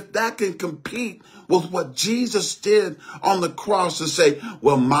as if that can compete with what Jesus did on the cross, to say,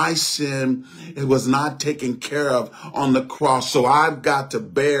 well, my sin, it was not taken care of on the cross, so I've got to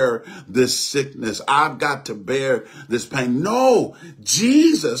bear this sickness. I've got to bear this pain. No,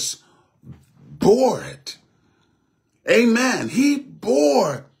 Jesus bore it. Amen. He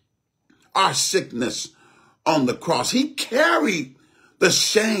bore our sickness on the cross. He carried the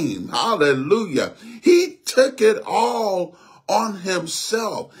shame. Hallelujah. He took it all on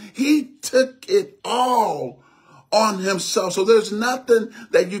himself. He took it all on himself. So there's nothing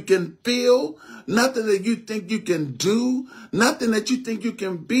that you can feel, nothing that you think you can do, nothing that you think you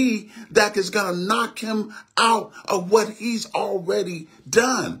can be that is going to knock him out of what he's already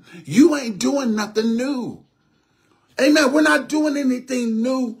done. You ain't doing nothing new. Amen. We're not doing anything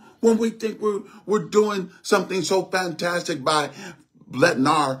new when we think we're doing something so fantastic by letting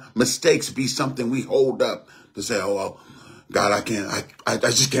our mistakes be something we hold up to say, oh, well, God, I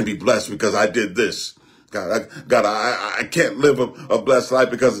just can't be blessed because I did this. God, I can't live a blessed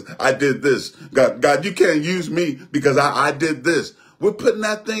life because I did this. God, you can't use me because I did this. We're putting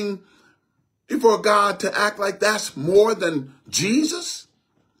that thing before God to act like that's more than Jesus.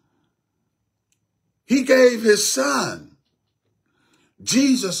 He gave his son.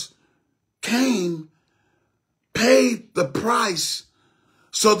 Jesus came, paid the price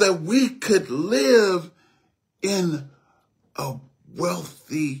so that we could live in a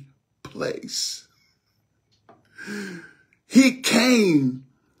wealthy place. He came,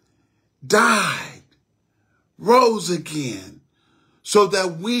 died, rose again so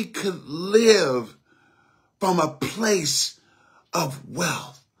that we could live from a place of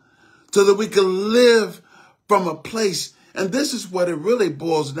wealth. So that we can live from a place, and this is what it really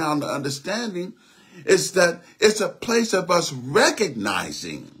boils down to understanding, is that it's a place of us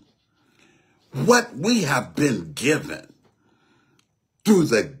recognizing what we have been given through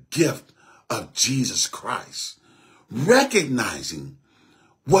the gift of Jesus Christ. Recognizing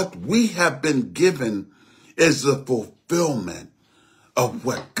what we have been given is the fulfillment of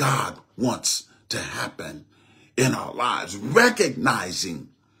what God wants to happen in our lives, recognizing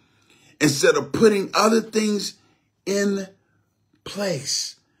instead of putting other things in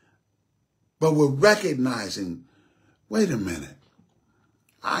place, but we're recognizing, wait a minute,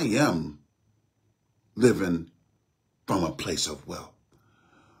 I am living from a place of wealth.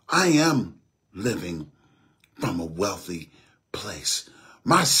 I am living from a wealthy place.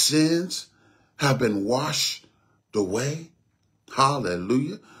 My sins have been washed away.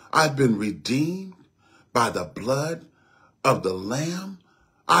 Hallelujah. I've been redeemed by the blood of the Lamb.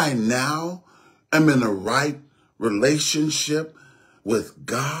 I now am in a right relationship with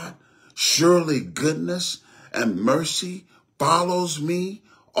God. Surely goodness and mercy follows me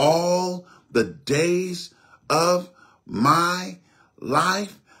all the days of my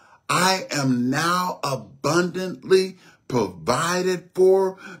life. I am now abundantly provided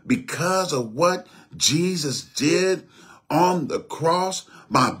for because of what Jesus did on the cross.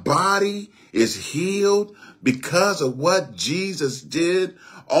 My body is healed because of what Jesus did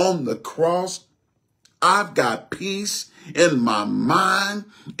on the cross. I've got peace in my mind,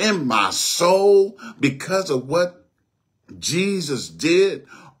 in my soul, because of what Jesus did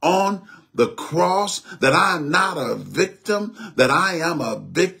on the cross, that I'm not a victim, that I am a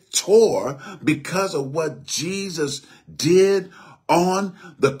victor because of what Jesus did on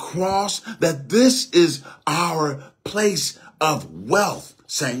the cross, that this is our place of wealth,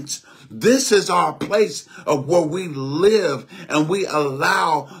 saints. This is our place of where we live and we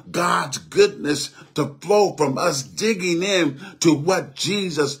allow God's goodness to flow from us, digging in to what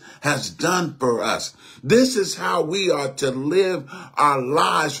Jesus has done for us. This is how we are to live our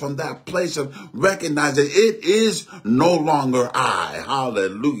lives, from that place of recognizing it is no longer I,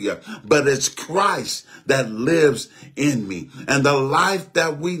 hallelujah, but it's Christ that lives in me. And the life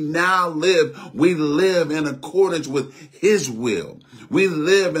that we now live, we live in accordance with his will. We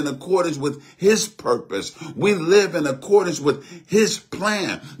live in accordance with his purpose. We live in accordance with his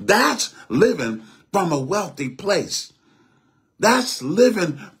plan. That's living from a wealthy place. That's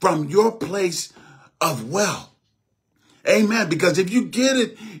living from your place of wealth. Amen. Because if you get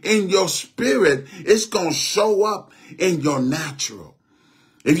it in your spirit, it's going to show up in your natural.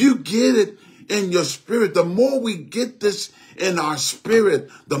 If you get it in your spirit, the more we get this in our spirit,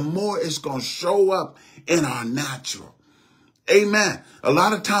 the more it's going to show up in our natural. Amen. A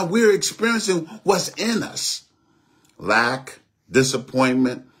lot of time we're experiencing what's in us. Lack,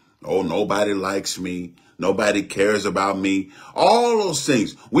 disappointment. Oh, nobody likes me. Nobody cares about me. All those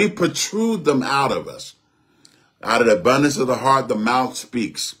things, we protrude them out of us. Out of the abundance of the heart, the mouth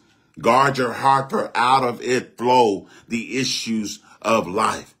speaks. Guard your heart, for out of it flow the issues of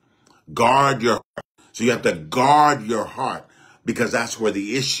life. Guard your heart. So you have to guard your heart, because that's where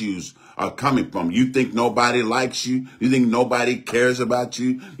the issues are coming from. You think nobody likes you. You think nobody cares about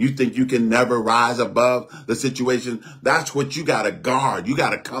you. You think you can never rise above the situation. That's what you got to guard. You got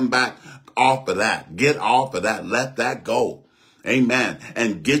to come back off of that. Get off of that. Let that go. Amen.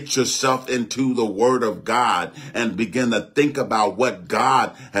 And get yourself into the word of God and begin to think about what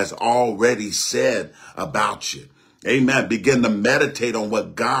God has already said about you. Amen. Begin to meditate on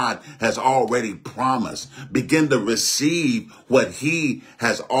what God has already promised. Begin to receive what he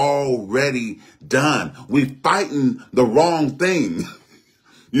has already done. We're fighting the wrong thing.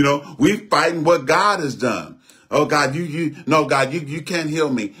 We're fighting what God has done. Oh, God, God, you can't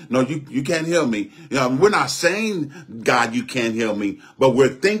heal me. No, you can't heal me. We're not saying, God, you can't heal me, but we're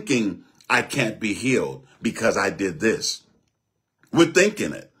thinking I can't be healed because I did this. We're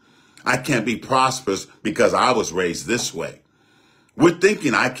thinking it. I can't be prosperous because I was raised this way. We're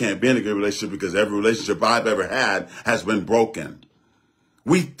thinking I can't be in a good relationship because every relationship I've ever had has been broken.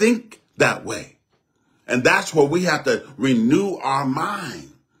 We think that way. And that's where we have to renew our mind.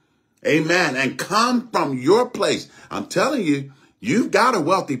 Amen. And come from your place. I'm telling you, you've got a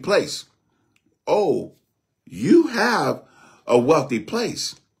wealthy place. Oh, you have a wealthy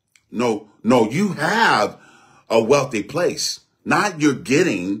place. No, you have a wealthy place. Not you're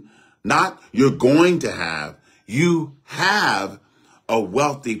getting, not you're going to have. You have a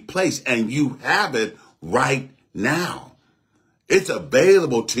wealthy place, and you have it right now. It's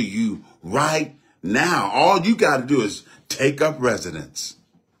available to you right now. All you got to do is take up residence.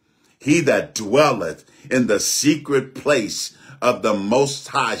 He that dwelleth in the secret place of the Most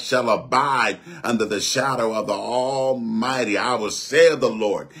High shall abide under the shadow of the Almighty. I will say of the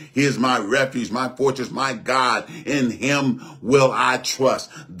Lord, he is my refuge, my fortress, my God. In him will I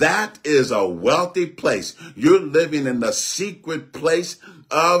trust. That is a wealthy place. You're living in the secret place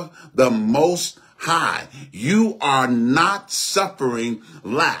of the Most high. You are not suffering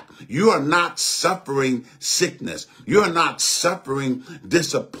lack. You are not suffering sickness. You are not suffering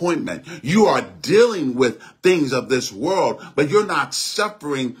disappointment. You are dealing with things of this world, but you're not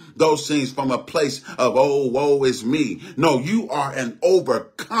suffering those things from a place of, oh, woe is me. No, you are an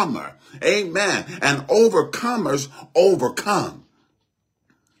overcomer. Amen. And overcomers overcome.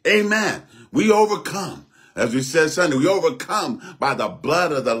 Amen. We overcome. As we said Sunday, we overcome by the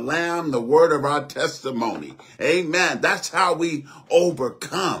blood of the Lamb, the word of our testimony. Amen. That's how we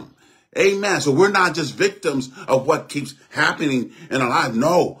overcome. Amen. So we're not just victims of what keeps happening in our life.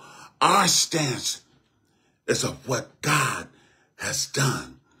 No, our stance is of what God has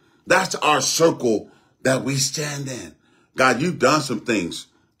done. That's our circle that we stand in. God, you've done some things,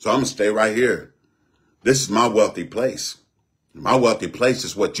 so I'm going to stay right here. This is my wealthy place. My wealthy place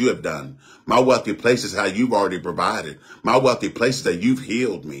is what you have done. My wealthy place is how you've already provided. My wealthy place is that you've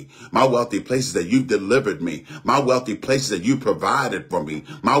healed me. My wealthy place is that you've delivered me. My wealthy place is that you provided for me.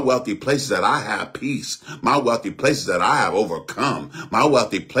 My wealthy place is that I have peace. My wealthy place is that I have overcome. My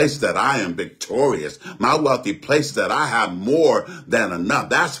wealthy place is that I am victorious. My wealthy place is that I have more than enough.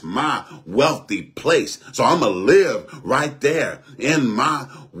 That's my wealthy place. So I'm going to live right there in my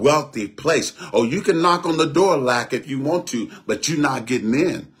wealthy place. Oh, you can knock on the door, lack, if you want to, but you're not getting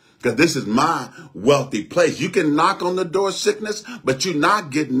in. Because this is my wealthy place. You can knock on the door, sickness, but you're not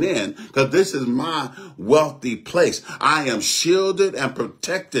getting in because this is my wealthy place. I am shielded and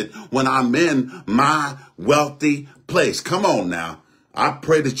protected when I'm in my wealthy place. Come on now. I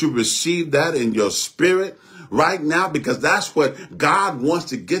pray that you receive that in your spirit right now because that's what God wants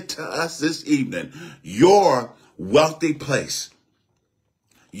to get to us this evening. Your wealthy place.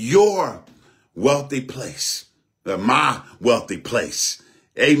 Your wealthy place. My wealthy place.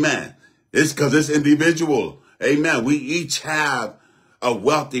 Amen. It's because it's individual. Amen. We each have a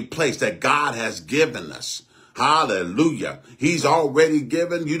wealthy place that God has given us. Hallelujah. He's already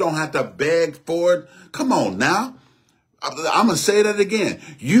given. You don't have to beg for it. Come on now. I'm going to say that again.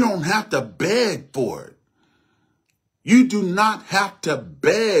 You don't have to beg for it. You do not have to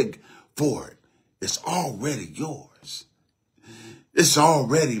beg for it. It's already yours. It's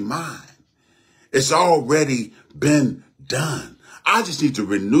already mine. It's already been done. I just need to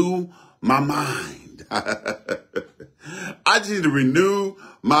renew my mind. I just need to renew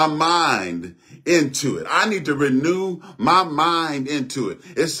my mind into it. I need to renew my mind into it.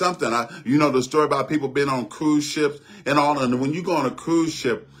 It's something, you know, the story about people being on cruise ships and all. And when you go on a cruise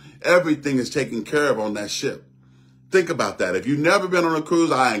ship, everything is taken care of on that ship. Think about that. If you've never been on a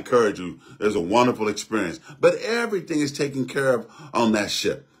cruise, I encourage you. It's a wonderful experience. But everything is taken care of on that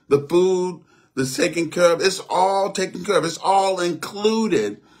ship. The food, that's taken care of. It's all taken care of. It's all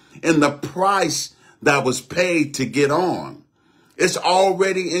included in the price that was paid to get on. It's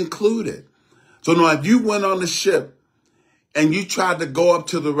already included. So now if you went on the ship and you tried to go up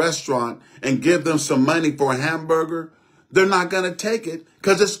to the restaurant and give them some money for a hamburger, they're not going to take it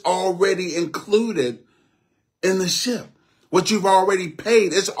because it's already included in the ship. What you've already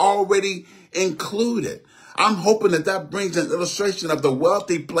paid is already included. I'm hoping that that brings an illustration of the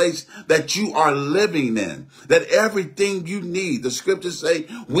wealthy place that you are living in, that everything you need, the scriptures say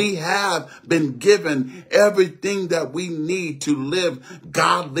we have been given everything that we need to live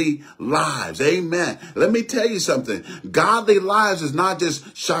godly lives. Amen. Let me tell you something. Godly lives is not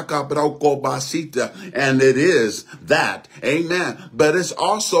just shaka broko basita, and it is that. Amen. But it's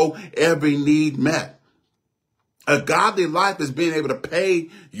also every need met. A godly life is being able to pay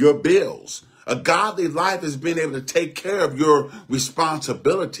your bills. A godly life is being able to take care of your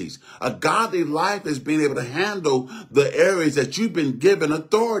responsibilities. A godly life is being able to handle the areas that you've been given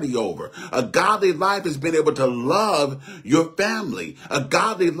authority over. A godly life is being able to love your family. A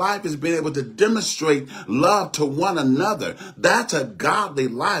godly life is being able to demonstrate love to one another. That's a godly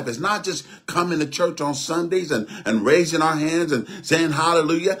life. It's not just coming to church on Sundays and raising our hands and saying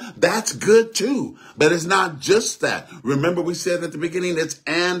hallelujah. That's good too. But it's not just that. Remember we said at the beginning, it's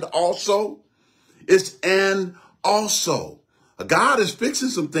and also. It's and also. God is fixing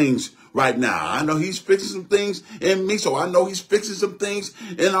some things right now. I know he's fixing some things in me. So I know he's fixing some things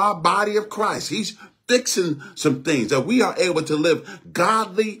in our body of Christ. He's fixing some things that we are able to live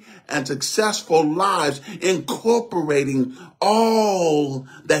godly and successful lives, incorporating all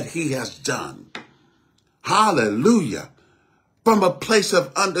that he has done. Hallelujah. From a place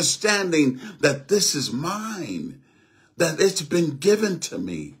of understanding that this is mine, that it's been given to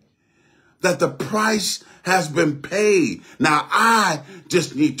me, that the price has been paid. Now I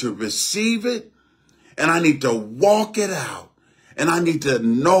just need to receive it and I need to walk it out and I need to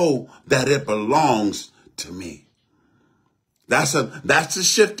know that it belongs to me. That's a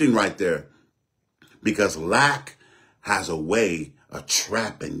shifting right there. because lack has a way of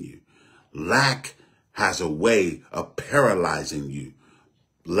trapping you. Lack has a way of paralyzing you.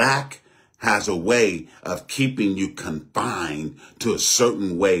 Lack has a way of keeping you confined to a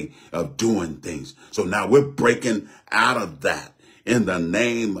certain way of doing things. So now we're breaking out of that in the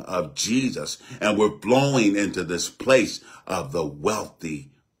name of Jesus, and we're flowing into this place of the wealthy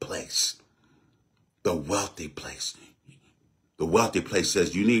place. The wealthy place. The wealthy place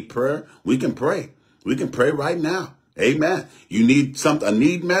says, you need prayer? We can pray. We can pray right now. Amen. You need something, a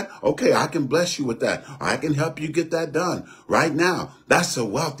need met? Okay, I can bless you with that. I can help you get that done right now. That's a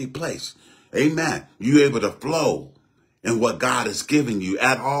wealthy place. Amen. You're able to flow in what God is giving you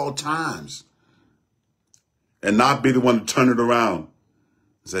at all times and not be the one to turn it around.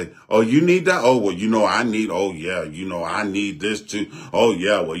 Say, oh, you need that? Oh, well, I need, oh, yeah, I need this too. Oh,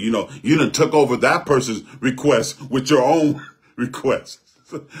 yeah, well, you done took over that person's request with your own request.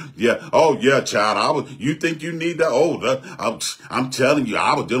 Yeah. Oh, yeah, child. You think you need that? Oh, I'm telling you,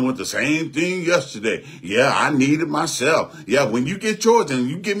 I was dealing with the same thing yesterday. Yeah, I need it myself. Yeah, when you get yours and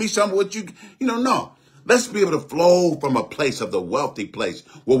you give me some of what no. Let's be able to flow from a place of the wealthy place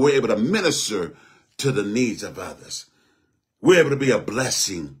where we're able to minister to the needs of others. We're able to be a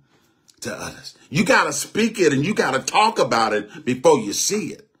blessing to others. You got to speak it and you got to talk about it before you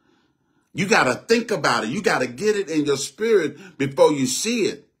see it. You got to think about it. You got to get it in your spirit before you see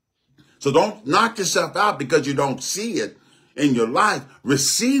it. So don't knock yourself out because you don't see it in your life.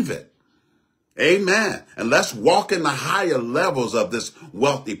 Receive it. Amen. And let's walk in the higher levels of this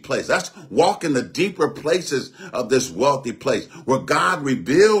wealthy place. Let's walk in the deeper places of this wealthy place where God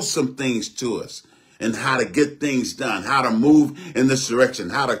reveals some things to us and how to get things done, how to move in this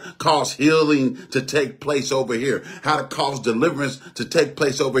direction, how to cause healing to take place over here, how to cause deliverance to take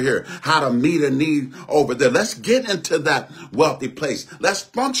place over here, how to meet a need over there. Let's get into that wealthy place. Let's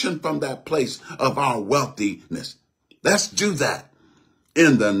function from that place of our wealthiness. Let's do that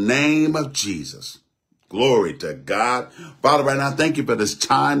in the name of Jesus. Glory to God. Father, right now, thank you for this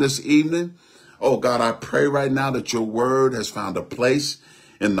time this evening. Oh, God, I pray right now that your word has found a place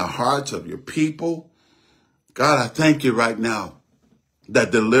in the hearts of your people. God, I thank you right now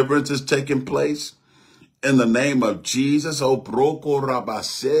that deliverance is taking place in the name of Jesus. Oh, broko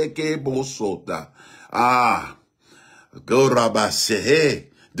rabaseke bosota. Go rabase.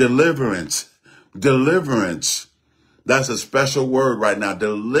 Deliverance. Deliverance. That's a special word right now.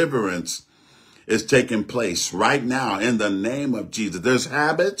 Deliverance is taking place right now in the name of Jesus. There's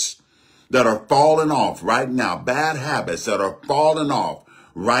habits that are falling off right now. Bad habits that are falling off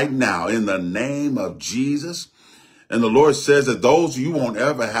right now in the name of Jesus. And the Lord says that those you won't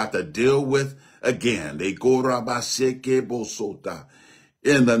ever have to deal with again. In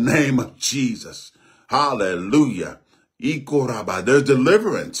the name of Jesus. Hallelujah. There's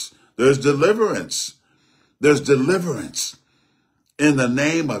deliverance. There's deliverance. There's deliverance in the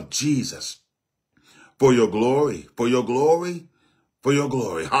name of Jesus. For your glory, for your glory, for your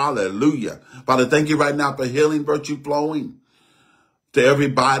glory. Hallelujah. Father, thank you right now for healing virtue flowing to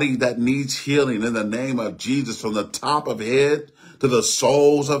everybody that needs healing in the name of Jesus, from the top of head to the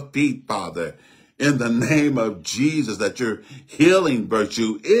soles of feet, Father, in the name of Jesus, that your healing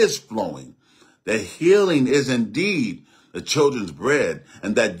virtue is flowing, that healing is indeed the children's bread,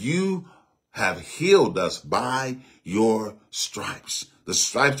 and that you have healed us by your stripes. The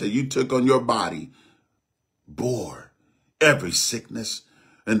stripes that you took on your body bore every sickness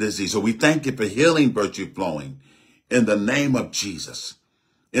and disease. So we thank you for healing virtue flowing in the name of Jesus.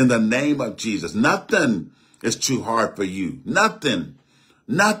 In the name of Jesus. Nothing is too hard for you. Nothing.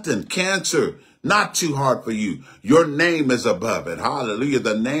 Cancer, not too hard for you. Your name is above it. Hallelujah.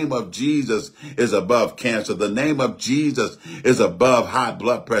 The name of Jesus is above cancer. The name of Jesus is above high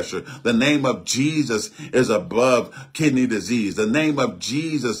blood pressure. The name of Jesus is above kidney disease. The name of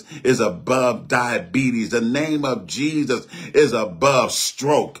Jesus is above diabetes. The name of Jesus is above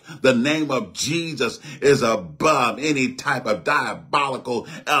stroke. The name of Jesus is above any type of diabolical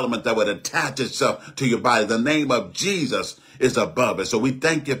element that would attach itself to your body. The name of Jesus is above it. So we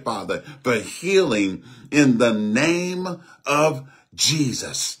thank you, Father, for healing in the name of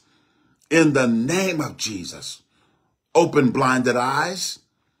Jesus. In the name of Jesus. Open blinded eyes.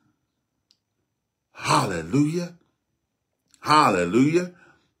 Hallelujah. Hallelujah.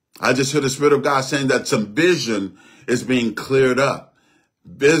 I just heard the Spirit of God saying that some vision is being cleared up.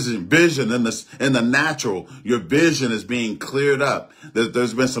 Vision in the natural, your vision is being cleared up.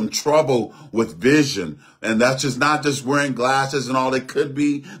 There's been some trouble with vision, and that's just not just wearing glasses and all. It could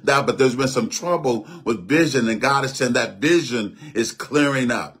be that, but there's been some trouble with vision, and God is saying that vision is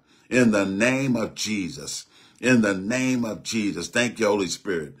clearing up in the name of Jesus. In the name of Jesus. Thank you, Holy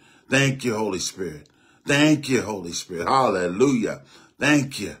Spirit. Thank you, Holy Spirit. Thank you, Holy Spirit. Hallelujah.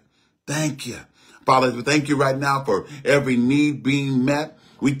 Thank you. Thank you. Father, we thank you right now for every need being met.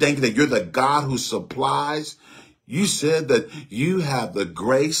 We thank you that you're the God who supplies. You said that you have the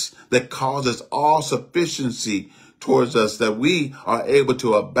grace that causes all sufficiency towards us, that we are able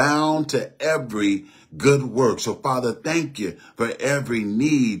to abound to every good work. So, Father, thank you for every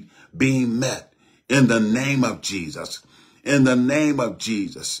need being met in the name of Jesus. In the name of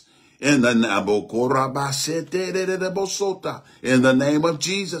Jesus. In the name of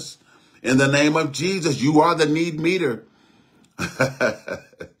Jesus. In the name of Jesus, you are the need meter.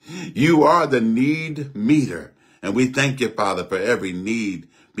 You are the need meter. And we thank you, Father, for every need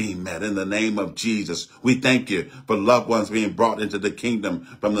being met in the name of Jesus. We thank you for loved ones being brought into the kingdom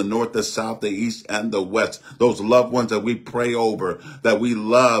from the north, the south, the east, and the west. Those loved ones that we pray over, that we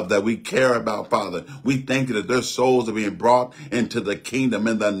love, that we care about, Father. We thank you that their souls are being brought into the kingdom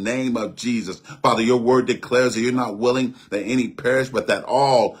in the name of Jesus. Father, your word declares that you're not willing that any perish, but that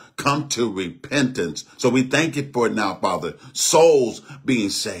all come to repentance. So we thank you for it now, Father. Souls being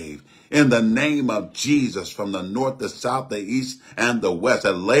saved. In the name of Jesus, from the north, the south, the east, and the west,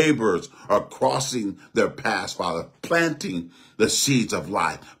 that laborers are crossing their paths, Father, planting the seeds of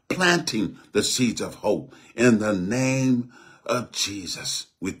life, planting the seeds of hope. In the name of Jesus,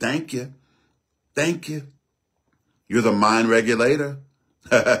 we thank you. Thank you. You're the mind regulator.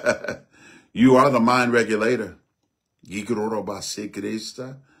 You are the mind regulator. You are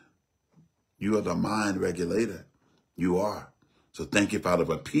the mind regulator. You are. So thank you, Father,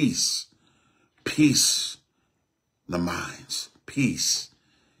 for peace. Peace in the minds. Peace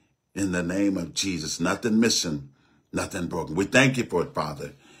in the name of Jesus. Nothing missing, nothing broken. We thank you for it,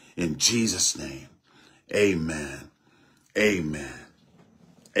 Father. In Jesus' name. Amen. Amen.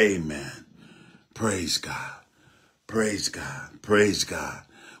 Amen. Praise God. Praise God. Praise God.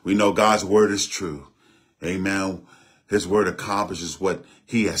 We know God's word is true. Amen. His word accomplishes what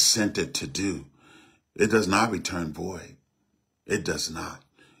he has sent it to do. It does not return void. It does not.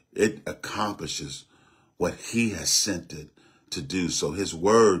 It accomplishes what he has sent it to do. So his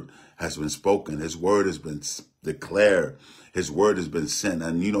word has been spoken. His word has been declared. His word has been sent.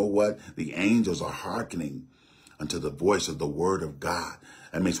 And you know what? The angels are hearkening unto the voice of the word of God.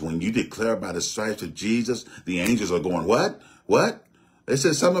 That means when you declare by the stripes of Jesus, the angels are going, what? What? They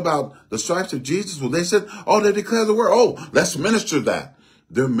said something about the stripes of Jesus. Well, they said, oh, they declare the word. Oh, let's minister that.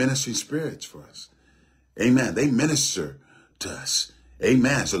 They're ministering spirits for us. Amen. They minister to us.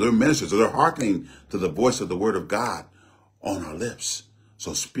 Amen. So they're ministers. So they're hearkening to the voice of the word of God on our lips.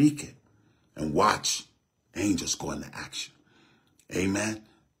 So speak it and watch angels go into action. Amen.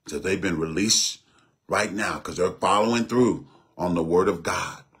 So they've been released right now because they're following through on the word of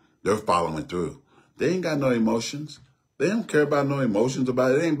God. They're following through. They ain't got no emotions. They don't care about no emotions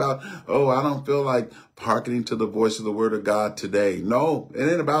about it. It ain't about, oh, I don't feel like hearkening to the voice of the word of God today. No, it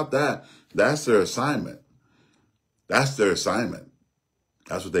ain't about that. That's their assignment. That's their assignment.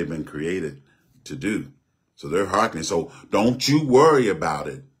 That's what they've been created to do. So they're hearkening. So don't you worry about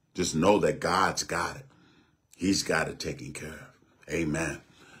it. Just know that God's got it. He's got it taken care of. Amen.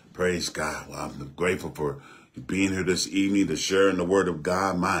 Praise God. Well, I'm grateful for being here this evening to share in the word of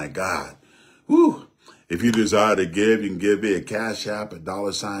God. My God. Woo. If you desire to give, you can give me a CashApp, a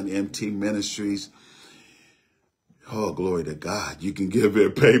 $MTMinistries. Oh, glory to God. You can give me a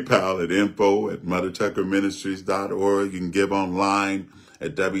PayPal at info@mothertuckerministries.org. You can give online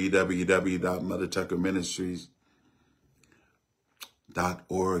at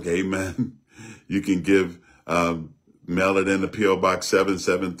www.mothertuckerministries.org. Amen. You can give, mail it in the P.O. Box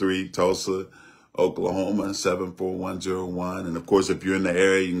 773, Tulsa, Oklahoma, 74101. And of course, if you're in the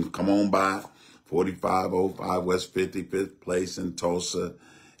area, you can come on by 4505 West 55th Place in Tulsa.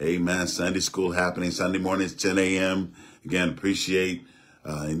 Amen. Sunday school happening Sunday mornings, 10 a.m. Again, appreciate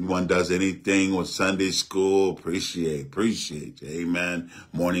anyone does anything with Sunday school. Appreciate you. Amen.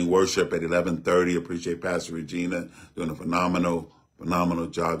 Morning worship at 11:30. Appreciate Pastor Regina doing a phenomenal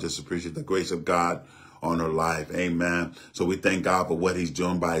job. Just appreciate the grace of God on her life. Amen. So we thank God for what he's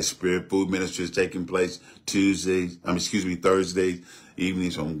doing by his spirit. Food ministry is taking place Thursday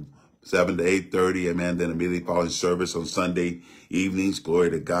evenings from 7 to 8:30. Amen. Then immediately following service on Sunday evenings.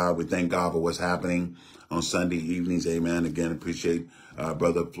 Glory to God. We thank God for what's happening on Sunday evenings. Amen. Again, appreciate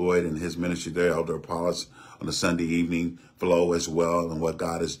Brother Floyd and his ministry there, Elder Apollos, on the Sunday evening flow as well, and what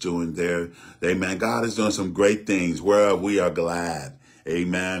God is doing there. Amen. God is doing some great things whereof we are glad.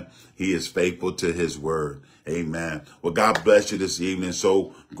 Amen. He is faithful to his word. Amen. Well, God bless you this evening.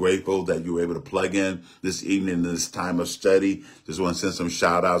 So grateful that you were able to plug in this evening in this time of study. Just want to send some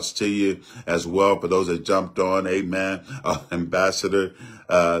shout outs to you as well for those that jumped on. Amen. Ambassador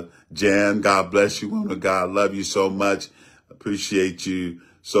Jan, God bless you. Woman of God, love you so much. Appreciate you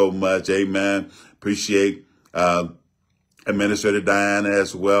so much. Amen. Appreciate Administrator Diana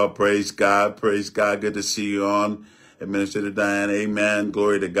as well. Praise God. Praise God. Good to see you on. Administrator Diana, amen.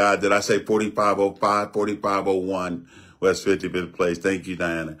 Glory to God. Did I say 4505, 4501, West 55th Place? Thank you,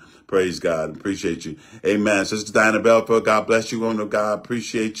 Diana. Praise God. Appreciate you. Amen. Sister Diana Belford, God bless you, woman of God.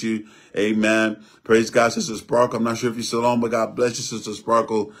 Appreciate you. Amen. Praise God. Sister Sparkle, I'm not sure if you're still on, but God bless you, Sister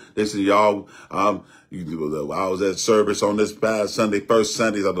Sparkle. Listen, y'all, I was at service on this past Sunday, first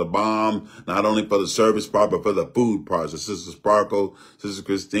Sundays of the bomb, not only for the service part, but for the food part. So Sister Sparkle, Sister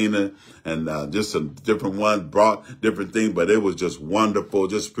Christina, and just some different ones brought different things, but it was just wonderful.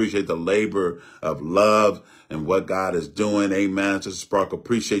 Just appreciate the labor of love and what God is doing. Amen. Sister Sparkle,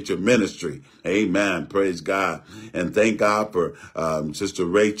 appreciate your ministry. Amen. Praise God. And thank God for Sister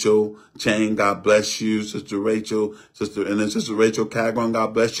Rachel Chang. God bless you, Sister Rachel. And then Sister Rachel Cagron,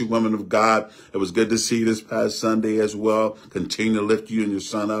 God bless you, woman of God. It was good to see you this past Sunday as well. Continue to lift you and your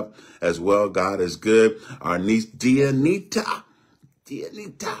son up as well. God is good. Our niece, Dianita.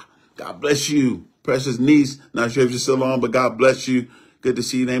 God bless you. Precious niece. Not sure if you're still on, but God bless you. Good to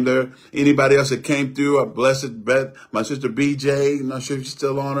see you named there. Anybody else that came through, a blessed Beth, my sister BJ, not sure if you're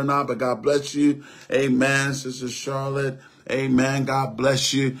still on or not, but God bless you. Amen. Sister Charlotte. Amen. God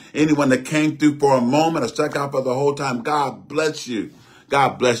bless you. Anyone that came through for a moment or stuck out for the whole time, God bless you.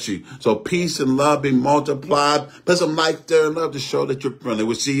 God bless you. So peace and love be multiplied. Put some likes there and love to show that you're friendly.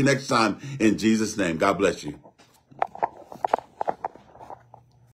 We'll see you next time in Jesus' name. God bless you.